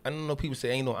don't know, people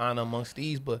say ain't no honor amongst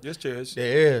these, but yes, there is.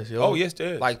 There is, yo. Oh, yes,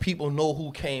 there is. Like, people know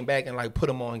who came back and, like, put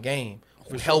them on game,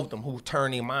 who helped them, who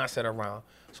turned their mindset around.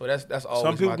 So that's always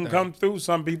some people my can thing. come through.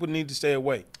 Some people need to stay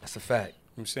away. That's a fact.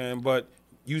 I'm saying, but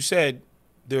you said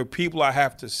there are people I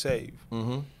have to save.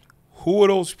 Who are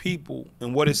those people,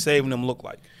 and what does saving them look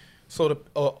like? So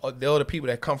they're the people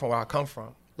that come from where I come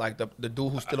from. Like the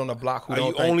dude who's still on the block who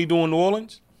don't think. Are you only doing New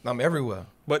Orleans? I'm everywhere.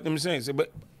 But I'm saying,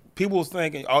 but people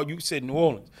thinking, oh, you said New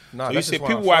Orleans. No, so you said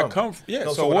people where I come from. Yeah.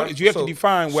 No, so what? You have to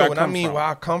define where I come from. So when I mean where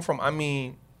I come from, I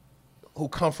mean who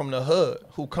come from the hood,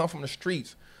 who come from the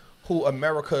streets, who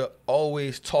America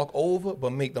always talk over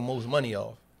but make the most money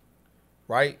off.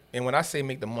 right? And when I say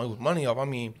make the money off, I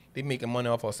mean they making money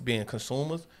off us being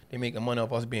consumers. They making money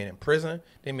off us being in prison.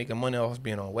 They making money off us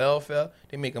being on welfare.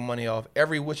 They making money off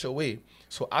every which way.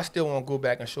 So I still want to go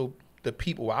back and show the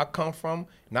people where I come from,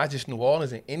 not just New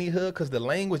Orleans, in any hood, because the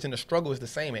language and the struggle is the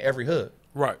same in every hood.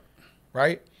 Right.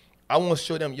 Right? I want to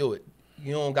show them, yo,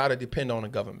 you don't got to depend on the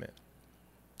government.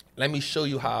 Let me show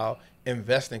you how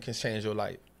investing can change your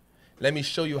life. Let me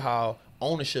show you how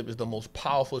ownership is the most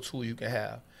powerful tool you can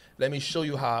have. Let me show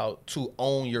you how to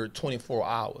own your 24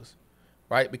 hours,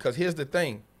 right? Because here's the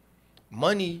thing.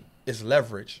 Money is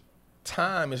leverage.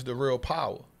 Time is the real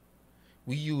power.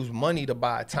 We use money to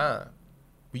buy time.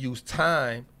 We use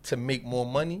time to make more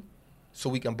money so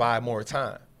we can buy more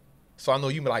time. So I know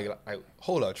you be like,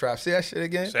 hold up, Trap, say that shit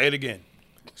again. Say it again.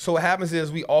 So what happens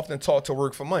is we often taught to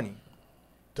work for money.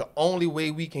 The only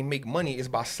way we can make money is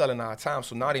by selling our time.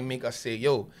 So now they make us say,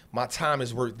 yo, my time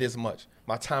is worth this much.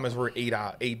 My time is worth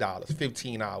 $8,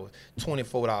 15 hours,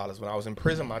 $24. When I was in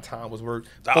prison, my time was worth,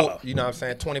 you know what I'm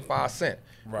saying, 25 cents,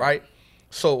 right?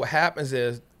 So what happens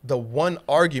is the one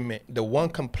argument, the one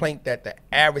complaint that the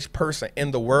average person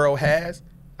in the world has,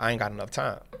 I ain't got enough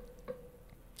time.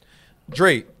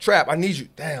 Dre, Trap, I need you.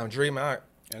 Damn, Dre, man, I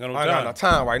ain't got enough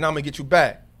time right now. I'm going to get you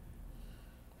back.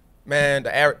 Man,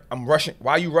 I'm rushing.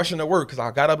 Why you rushing to work? Because I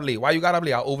got up late. Why you got up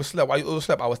late? I overslept. Why you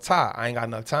overslept? I was tired. I ain't got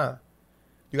enough time.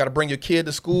 You got to bring your kid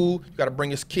to school. You got to bring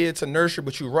your kid to nursery,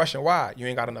 but you rushing. Why? You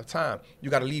ain't got enough time. You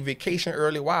got to leave vacation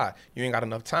early. Why? You ain't got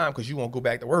enough time because you won't go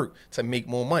back to work to make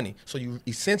more money. So you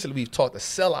essentially, we've taught to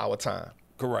sell our time.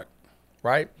 Correct.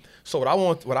 Right? So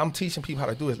what I'm teaching people how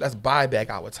to do is let's buy back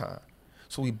our time.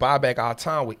 So we buy back our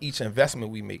time with each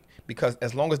investment we make, because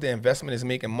as long as the investment is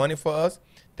making money for us,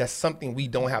 that's something we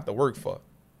don't have to work for.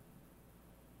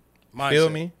 Mindset. Feel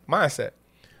me? Mindset.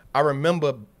 I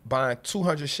remember buying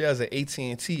 200 shares of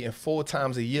AT&T, and 4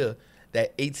 times a year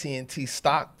that AT&T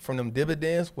stock from them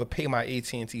dividends would pay my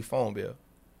AT&T phone bill.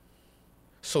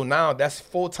 So now that's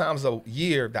 4 times a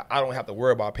year that I don't have to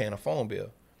worry about paying a phone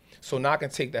bill. So now I can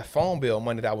take that phone bill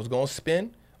money that I was going to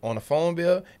spend on a phone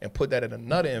bill and put that in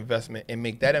another investment and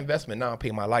make that investment now pay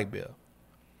my light bill.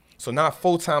 So now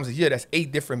 4 times a year, that's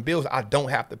 8 different bills I don't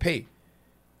have to pay.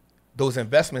 Those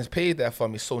investments paid that for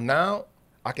me. So now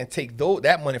I can take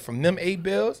that money from them 8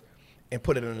 bills and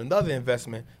put it in another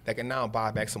investment that can now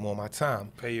buy back some more of my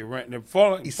time. Pay your rent. And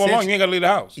for long, you ain't got to leave the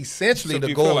house. Essentially,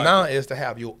 the goal now is to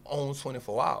have your own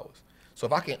 24 hours. So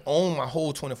if I can own my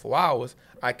whole 24 hours,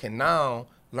 I can now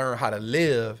learn how to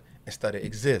live instead of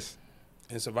exist.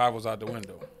 And survival's out the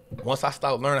window. Once I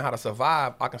start learning how to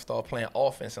survive, I can start playing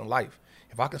offense in life.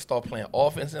 If I can start playing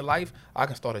offense in life, I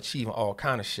can start achieving all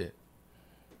kind of shit.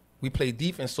 We play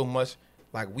defense so much,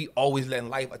 like we always letting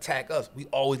life attack us. We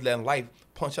always letting life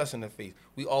punch us in the face.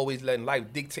 We always letting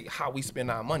life dictate how we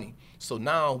spend our money. So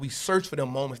now we search for them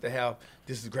moments to have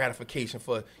this gratification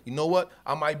for, you know what,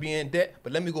 I might be in debt,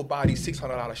 but let me go buy these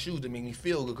 $600 shoes to make me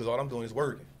feel good because all I'm doing is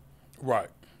working. Right.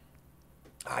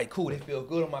 All right, cool, they feel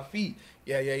good on my feet.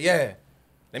 Yeah.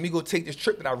 Let me go take this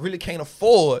trip that I really can't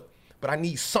afford, but I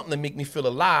need something to make me feel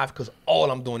alive because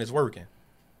all I'm doing is working.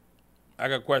 I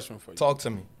got a question for you. Talk to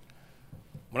me.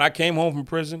 When I came home from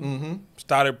prison,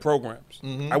 started programs.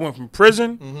 I went from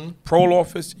prison, parole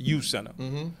office, youth center.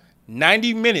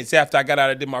 90 minutes after I got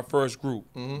out, I did my first group,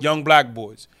 young black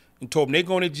boys, and told them they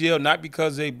going to jail not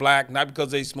because they black, not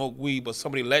because they smoke weed, but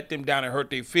somebody let them down and hurt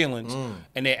their feelings,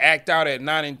 and they act out at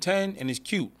 9 and 10, and it's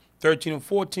cute. 13 and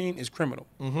 14 is criminal.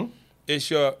 It's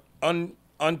your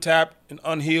untapped and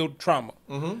unhealed trauma.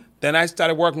 Then I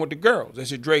started working with the girls. They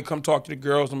said, Dre, come talk to the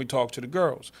girls. Let me talk to the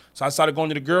girls. So I started going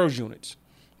to the girls' units.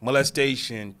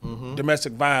 Molestation,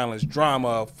 domestic violence,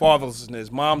 drama,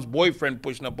 fatherlessness, mom's boyfriend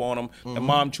pushing up on them, and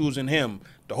mom choosing him,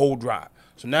 the whole drive.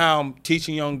 So now I'm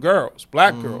teaching young girls,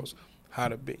 black girls, how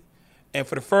to be. And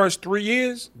for the first 3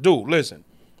 years, dude, listen,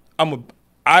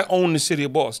 I own the city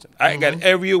of Boston. I got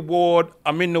every award.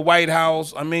 I'm in the White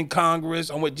House. I'm in Congress.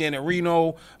 I'm with Janet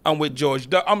Reno. I'm with George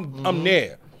I'm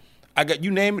there. I got, you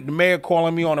name it, the mayor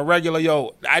calling me on a regular,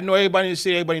 yo, I know everybody in the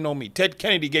city, everybody know me. Ted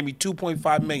Kennedy gave me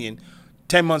 $2.5 million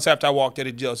 10 months after I walked out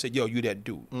of jail, said, yo, you that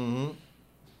dude.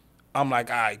 I'm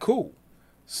like, all right, cool.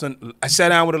 So I sat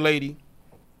down with a lady.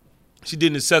 She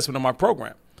did an assessment of my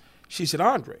program. She said,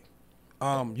 Andre,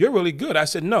 you're really good. I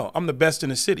said, no, I'm the best in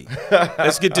the city.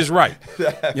 Let's get this right.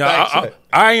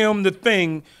 I am the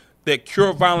thing that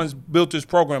Cure Violence built this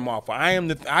program off of.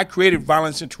 I created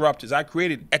Violence Interrupters. I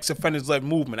created Ex-Offenders-Led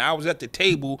Movement. I was at the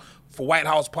table for White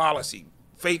House policy,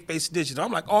 faith-based editions.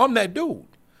 I'm like, oh, I'm that dude.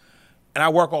 And I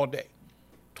work all day,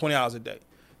 20 hours a day.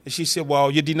 And she said,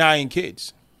 well, you're denying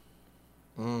kids.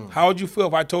 How would you feel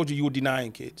if I told you you were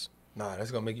denying kids? Nah,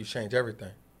 that's going to make you change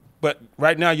everything. But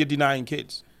right now you're denying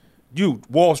kids. You,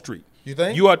 Wall Street. You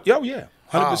think? You are, oh yeah,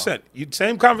 100%.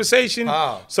 Same conversation,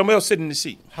 How? somebody else sitting in the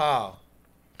seat. How?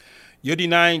 You're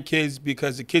denying kids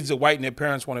because the kids are white and their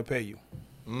parents want to pay you.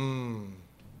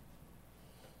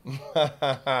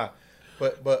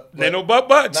 but Ain't no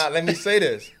buts. Nah, let me say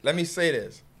this.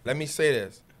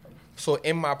 So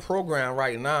in my program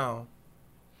right now,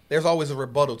 there's always a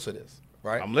rebuttal to this,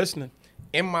 right? I'm listening.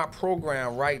 In my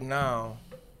program right now,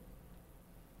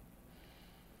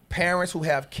 parents who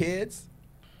have kids,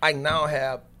 I now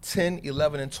have 10,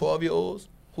 11, and 12-year-olds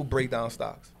who break down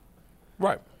stocks.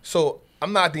 Right. So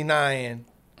I'm not denying.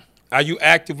 Are you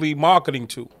actively marketing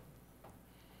to?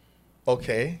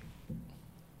 Okay.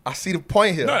 I see the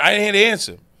point here. No, I didn't hear the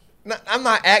answer. No, I'm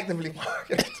not actively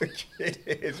marketing to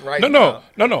kids right now.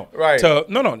 No. Right.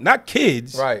 Not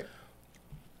kids. Right.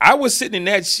 I was sitting in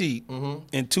that seat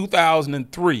in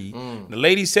 2003. The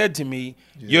lady said to me,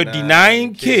 you're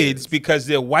denying kids because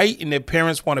they're white and their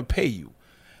parents want to pay you.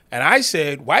 And I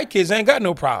said, white kids ain't got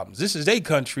no problems. This is their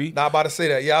country. Not about to say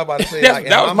that. Yeah, I was about to say that.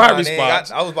 That was my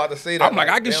response. I was about to say that. I'm like,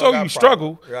 I can show you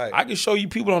struggle. Right. I can show you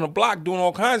people on the block doing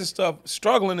all kinds of stuff,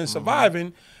 struggling and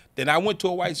surviving. Then I went to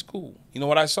a white school. You know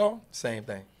what I saw? Same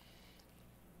thing.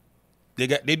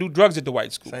 They do drugs at the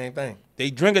white school. Same thing. They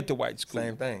drink at the white school.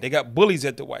 Same thing. They got bullies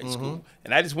at the white school.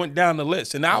 And I just went down the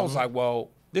list. And I was like, well,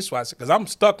 this is why I said, because I'm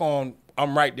stuck on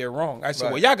I'm right, they're wrong. I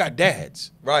said, well, y'all got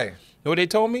dads. Right. You know what they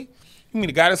told me? You mean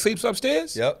the guy that sleeps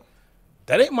upstairs? Yep.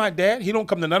 That ain't my dad. He don't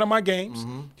come to none of my games.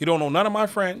 He don't know none of my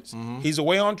friends. He's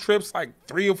away on trips like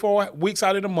 3 or 4 weeks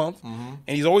out of the month. And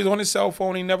he's always on his cell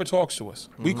phone. He never talks to us.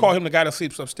 We call him the guy that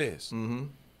sleeps upstairs.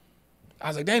 I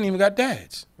was like, they ain't even got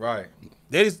dads. Right.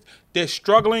 They're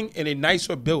struggling in a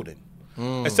nicer building.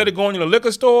 Instead of going to the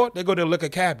liquor store, they go to the liquor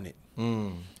cabinet.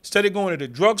 Instead of going to the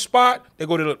drug spot, they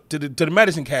go to the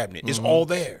medicine cabinet. It's all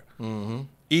there.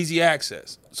 Easy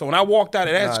access. So when I walked out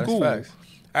of that school,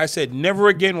 I said, never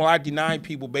again will I deny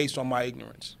people based on my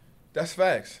ignorance. That's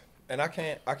facts. And I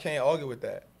can't argue with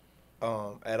that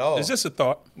at all. Is this a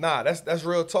thought? Nah, that's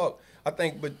real talk. I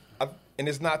think, and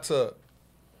it's not to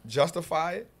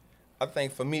justify it. I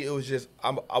think for me, it was just, I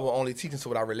will only teach to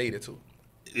what I related to.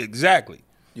 Exactly.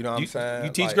 You know what I'm saying?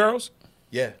 You teach girls?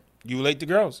 Yeah. You relate to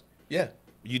girls? Yeah.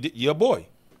 You're a boy.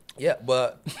 Yeah,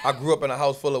 but I grew up in a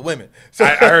house full of women. So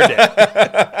I heard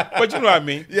that. But you know what I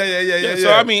mean? Yeah.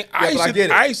 So, I mean, I used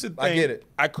to think I get it.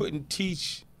 I couldn't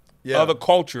teach other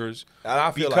cultures and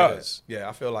I feel because. Like that. Yeah,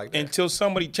 I feel like that. Until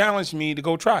somebody challenged me to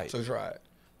go try it. So try it.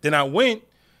 Then I went,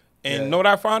 and know what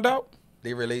I found out?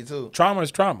 They relate too. Trauma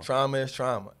is trauma. Trauma is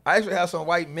trauma. I actually have some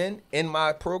white men in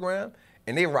my program,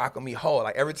 and they rocking me hard.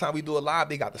 Like every time we do a live,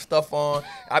 they got the stuff on.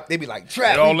 They be like,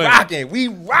 Trap, we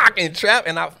rocking, Trap.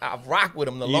 And I rock with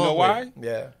them the long way. You know why?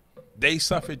 Yeah. They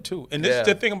suffered too. And this is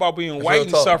the thing about being white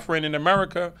and suffering in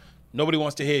America. Nobody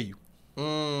wants to hear you.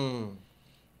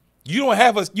 You don't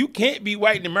have you can't be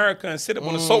white in America and sit up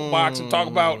on a soapbox and talk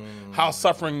about how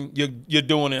suffering you're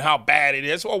doing and how bad it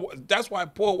is. So that's why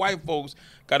poor white folks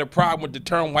got a problem with the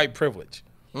term white privilege.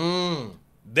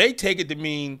 They take it to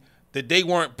mean that they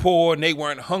weren't poor and they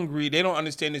weren't hungry. They don't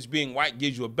understand this being white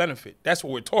gives you a benefit. That's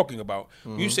what we're talking about.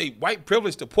 You say white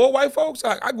privilege to poor white folks?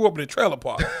 I grew up in a trailer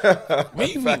park. When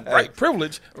you mean white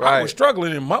privilege, I was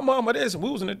struggling and my mama this and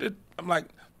we was in it. I'm like,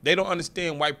 they don't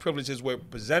understand white privilege as we're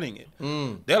presenting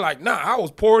it. They're like, nah, I was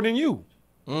poorer than you.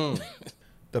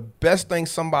 The best thing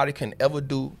somebody can ever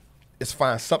do is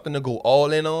find something to go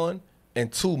all in on,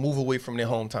 and 2, move away from their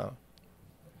hometown.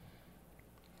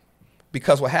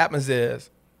 Because what happens is,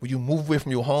 when you move away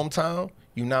from your hometown,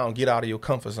 you now get out of your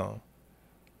comfort zone.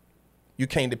 You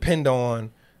can't depend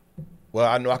on, well,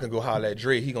 I know I can go holler at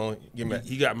Dre. He gonna give me.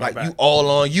 He got my back. You all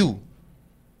on you.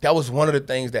 That was one of the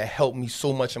things that helped me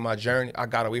so much in my journey. I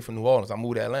got away from New Orleans. I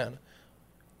moved to Atlanta.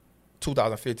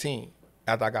 2015.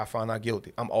 After I got found out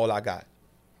guilty, I'm all I got.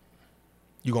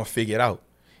 You gonna figure it out.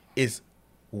 It's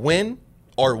win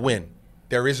or win.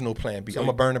 There is no plan B. So I'm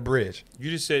gonna burn the bridge.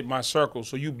 You just said my circle.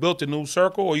 So you built a new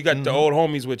circle, or you got the old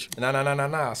homies with you?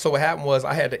 Nah. So what happened was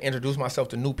I had to introduce myself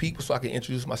to new people so I could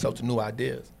introduce myself to new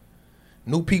ideas.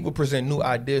 New people present new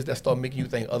ideas that start making you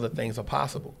think other things are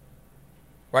possible.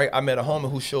 Right? I met a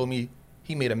homie who showed me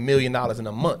he made $1 million in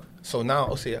a month. So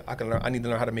now I need to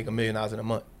learn how to make $1 million in a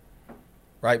month.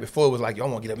 Right? Before it was like, yo, I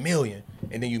want to get $1 million.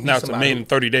 And then you meet now it's $1 million in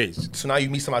 30 days. So now you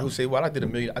meet somebody who say, well, I did $1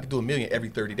 million. I could do $1 million every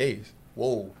 30 days.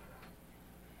 Whoa.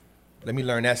 Let me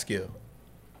learn that skill.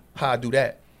 How I do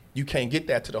that. You can't get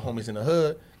that to the homies in the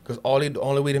hood because the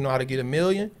only way they know how to get $1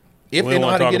 million, if they know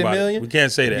how to get $1 million. We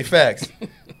can't say that. Facts.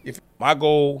 My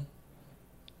goal,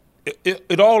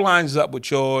 it all lines up with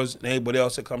yours and everybody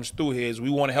else that comes through here is we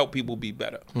want to help people be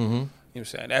better. what I'm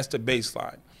saying? That's the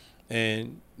baseline.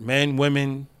 And men,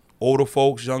 women, older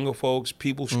folks, younger folks,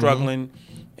 people struggling,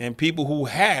 and people who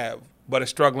have but are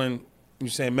struggling, you're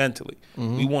saying, mentally.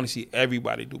 We want to see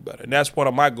everybody do better. And that's one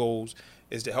of my goals,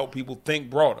 is to help people think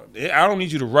broader. I don't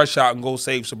need you to rush out and go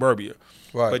save suburbia,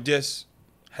 but just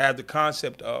have the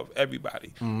concept of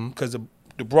everybody. Because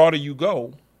the broader you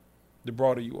go, the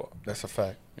broader you are. That's a fact.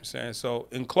 You know what I'm saying? So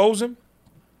in closing,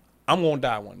 I'm going to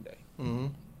die one day.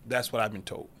 That's what I've been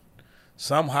told.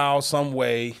 Somehow, some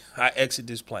way, I exit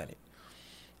this planet.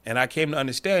 And I came to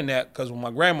understand that because when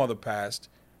my grandmother passed,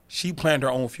 she planned her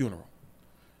own funeral.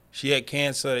 She had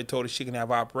cancer. They told her she can have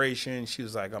an operation. She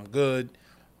was like, I'm good.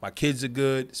 My kids are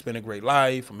good. It's been a great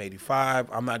life. I'm 85.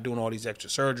 I'm not doing all these extra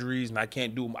surgeries, and I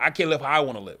can't live how I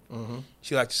want to live.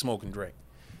 She liked to smoke and drink.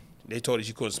 They told her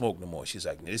she couldn't smoke no more. She's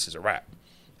like, this is a wrap.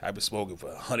 I've been smoking for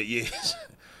 100 years.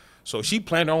 So she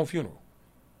planned her own funeral.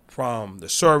 From the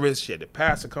service, she had the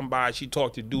pastor come by. She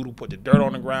talked to the dude who put the dirt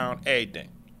on the ground, everything.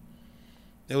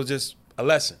 It was just a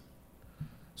lesson.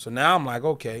 So now I'm like,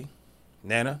 okay,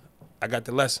 Nana, I got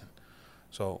the lesson.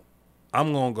 So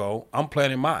I'm going to go. I'm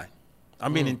planning mine.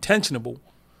 I'm being intentional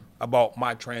about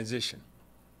my transition.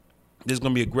 There's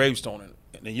going to be a gravestone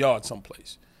in the yard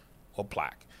someplace, or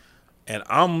plaque. And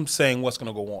I'm saying what's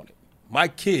going to go on it. My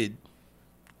kid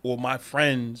or my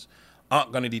friends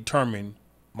aren't going to determine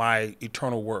my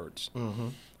eternal words.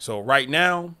 So right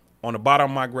now, on the bottom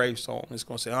of my gravestone, it's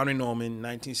going to say Henry Norman,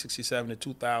 1967 to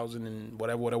 2000 and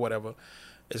whatever.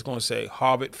 It's going to say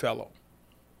Harvard Fellow,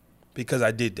 because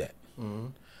I did that.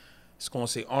 It's going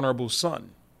to say Honorable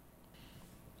Son.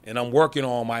 And I'm working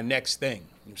on my next thing. You know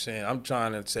what I'm saying? I'm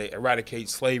trying to say eradicate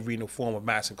slavery in the form of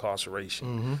mass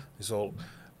incarceration. So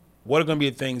what are going to be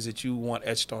the things that you want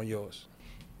etched on yours?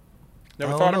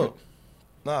 Never thought of it?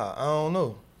 Nah, I don't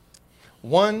know.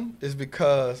 One is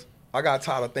because I got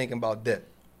tired of thinking about debt.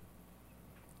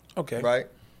 Okay. Right?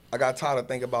 I got tired of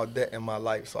thinking about debt in my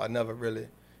life, so I never really,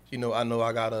 I know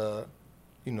I got a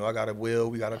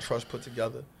will, we got a trust put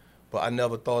together, but I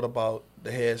never thought about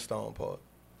the headstone part.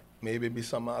 Maybe it'd be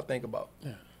something I think about.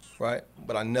 Yeah. Right?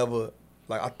 But I never,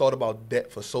 I thought about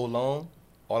debt for so long,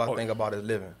 all I think about is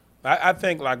living. I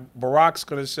think, Barack's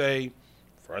going to say,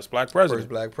 first black president. First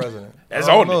black president. That's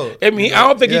on it. I mean, I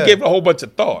don't think he gave it a whole bunch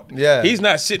of thought. Yeah. He's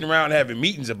not sitting around having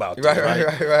meetings about this.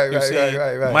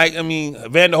 Right. Mike,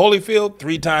 Evander Holyfield,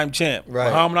 3-time champ. Right.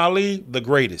 Muhammad Ali, the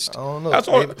greatest. I don't know. That's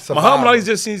all. Muhammad Ali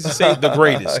just seems to say the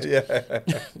greatest. Yeah.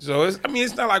 So,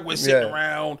 it's not like we're sitting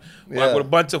around with a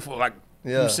bunch of,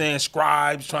 you saying,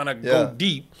 scribes trying to go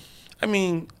deep. I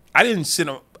didn't sit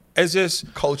on, it's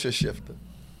just. Culture shifter.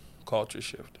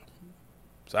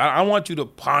 So I want you to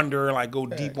ponder and go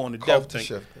deep on the depth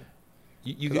thing.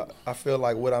 I feel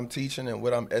like what I'm teaching and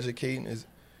what I'm educating is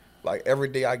every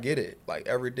day I get it.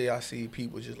 Every day I see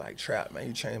people just Trap, man,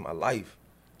 you changed my life.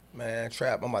 Man,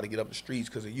 Trap, I'm about to get up the streets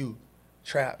because of you.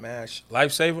 Trap, man.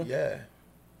 Lifesaver? Yeah.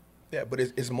 Yeah, but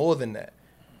it's more than that.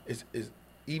 It's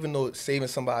even though saving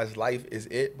somebody's life is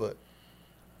it, but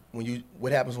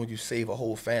what happens when you save a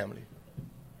whole family?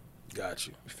 Got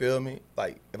you. You feel me?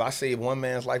 If I save one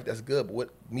man's life, that's good. But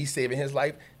me saving his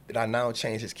life, did I now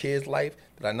change his kid's life?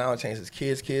 Did I now change his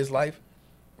kid's life?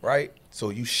 Right?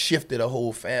 So you shifted a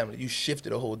whole family. You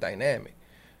shifted a whole dynamic.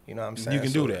 You know what I'm saying? You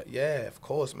can do that. Yeah, of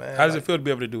course, man. How does it feel to be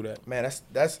able to do that? Man,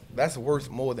 that's worth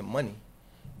more than money.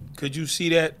 Could you see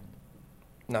that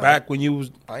back when you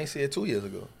was? I ain't see it 2 years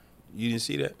ago. You didn't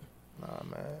see that? Nah,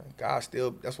 man. God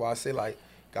still. That's why I say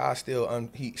God still.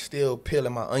 He still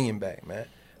peeling my onion back, man.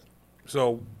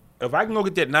 So if I can go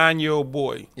get that 9-year-old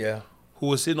boy, who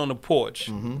was sitting on the porch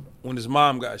when his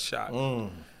mom got shot,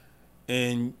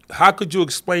 and how could you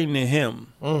explain to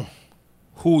him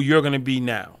who you're gonna be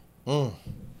now?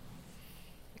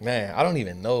 Man, I don't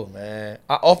even know, man.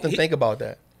 I often think about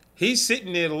that. He's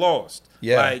sitting there lost.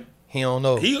 Yeah, he don't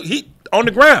know. He on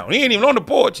the ground. He ain't even on the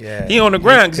porch. Yeah. He on the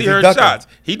ground because he heard shots.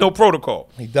 He know protocol.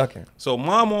 He ducking. So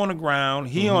mom on the ground,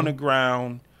 he on the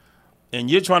ground, and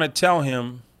you're trying to tell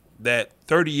him that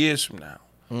 30 years from now,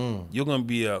 you're going to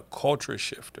be a culture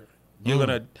shifter. You're going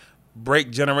to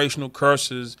break generational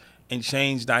curses and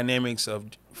change dynamics of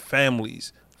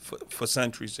families for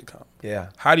centuries to come. Yeah.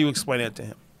 How do you explain that to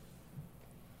him,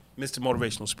 Mr.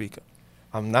 Motivational Speaker?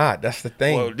 I'm not. That's the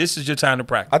thing. Well, this is your time to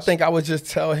practice. I think I would just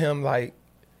tell him,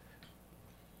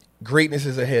 greatness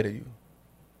is ahead of you.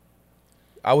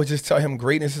 I would just tell him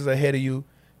greatness is ahead of you.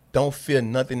 Don't fear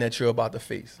nothing that you're about to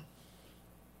face.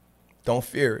 Don't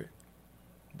fear it.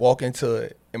 Walk into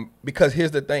it. And because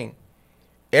here's the thing.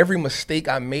 Every mistake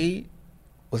I made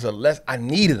was I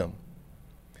needed them.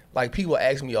 People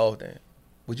ask me often,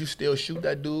 would you still shoot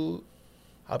that dude?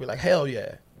 I'll be like, hell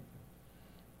yeah.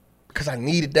 Because I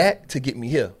needed that to get me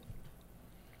here.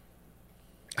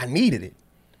 I needed it.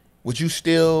 Would you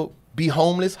still be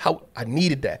homeless? I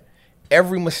needed that.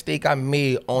 Every mistake I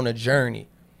made on a journey,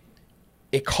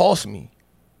 it cost me.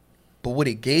 But what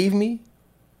it gave me,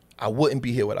 I wouldn't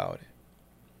be here without it.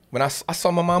 When I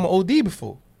saw my mama OD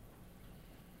before.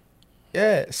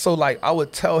 Yeah, so like I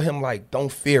would tell him like,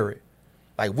 don't fear it.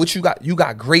 Like what you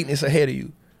got greatness ahead of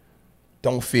you.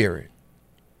 Don't fear it.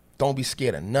 Don't be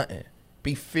scared of nothing.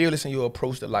 Be fearless in your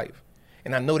approach to life.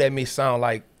 And I know that may sound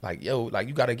like yo, like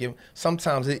you gotta give.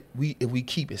 Sometimes if we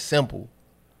keep it simple,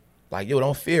 like yo,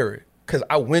 don't fear it. Cause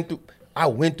I went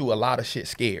through a lot of shit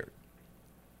scared.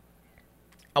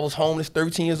 I was homeless,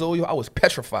 13 years old. Yo, I was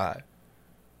petrified.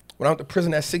 When I went to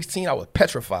prison at 16, I was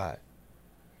petrified.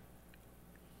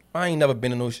 I ain't never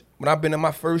been in no. When I been in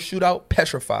my first shootout,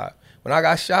 petrified. When I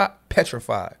got shot,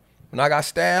 petrified. When I got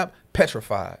stabbed,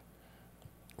 petrified.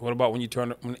 What about when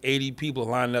when 80 people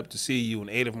lining up to see you and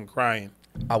 8 of them crying?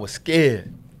 I was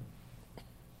scared.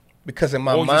 Because in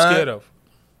my mind, what was you scared of?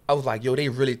 I was like, yo, they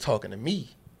really talking to me.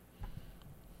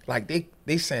 Like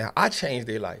they saying I changed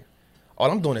their life. All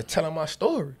I'm doing is telling my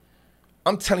story.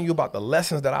 I'm telling you about the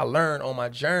lessons that I learned on my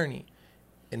journey,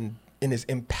 and it's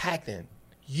impacting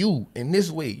you in this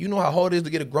way. You know how hard it is to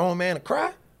get a grown man to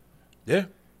cry? Yeah.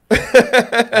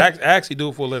 I actually do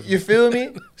it for a living. You feel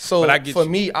me? So for you.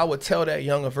 me, I would tell that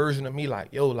younger version of me like,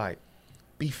 yo, like,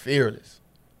 be fearless.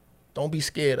 Don't be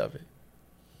scared of it.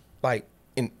 Like,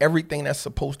 in everything that's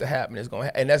supposed to happen is going to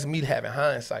happen. And that's me having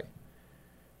hindsight.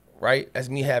 Right? That's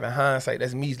me having hindsight.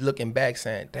 That's me looking back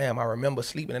saying, damn, I remember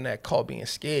sleeping in that car being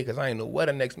scared because I didn't know where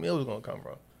the next meal was going to come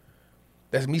from.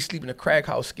 That's me sleeping in a crack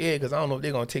house scared because I don't know if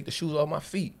they're going to take the shoes off my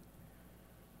feet.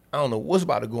 I don't know what's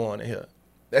about to go on in here.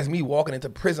 That's me walking into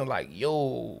prison like,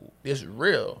 yo, this is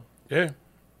real. Yeah.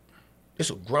 It's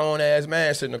a grown-ass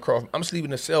man sitting across. I'm sleeping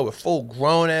in a cell with 4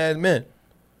 grown-ass men.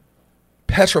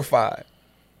 Petrified.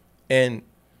 And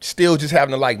still just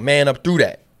having to, like, man up through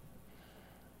that.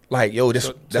 Like, yo, this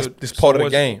part of the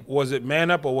game. Was it man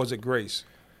up or was it grace?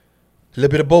 A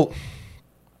little bit of both.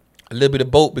 A little bit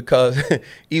of both because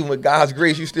even with God's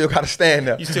grace, you still got to stand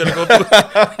up. You still got to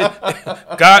go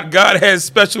through God has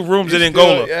special rooms in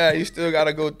Angola. Yeah, you still got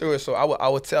to go through it. So I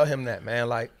would tell him that, man.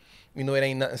 Like, you know, it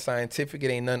ain't nothing scientific. It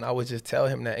ain't nothing. I would just tell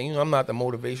him that. And, you know, I'm not the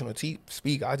motivational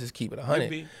speaker. I just keep it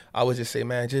 100. I would just say,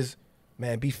 man,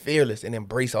 be fearless and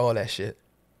embrace all that shit.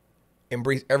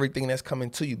 Embrace everything that's coming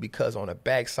to you because on the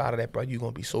backside of that, bro, you're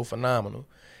going to be so phenomenal.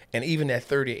 And even at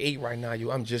 38 right now,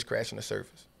 I'm just scratching the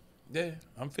surface. Yeah,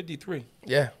 I'm 53.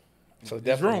 Yeah. So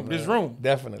definitely. There's room.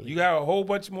 Definitely. You got a whole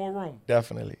bunch more room.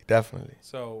 Definitely.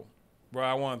 So, bro,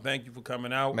 I want to thank you for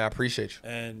coming out. Man, I appreciate you.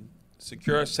 And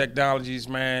Secure Technologies,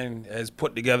 man, has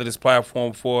put together this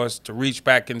platform for us to reach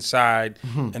back inside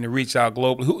and to reach out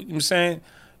globally. You know what I'm saying?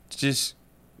 Just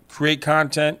create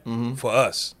content for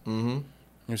us. You know what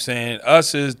I'm saying?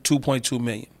 Us is 2.2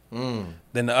 million.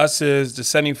 Then the us is the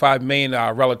 75 million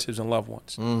our relatives and loved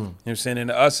ones. You know what I'm saying? And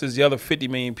the us is the other 50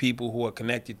 million people who are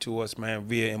connected to us, man,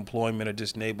 via employment or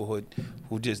just neighborhood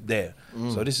who just there.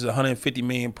 So this is a 150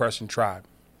 million person tribe.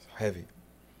 It's heavy.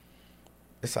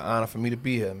 It's an honor for me to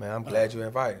be here, man. I'm glad you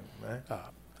invited me, man.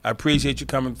 I appreciate you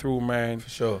coming through, man. For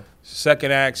sure.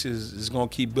 Second Acts is going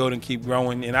to keep building, keep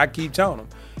growing. And I keep telling them,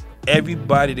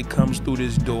 everybody that comes through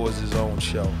this door is his own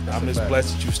show. I'm just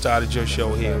blessed that you started your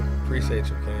show here. Appreciate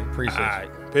you, King. Appreciate you. All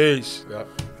right. Peace. Yep.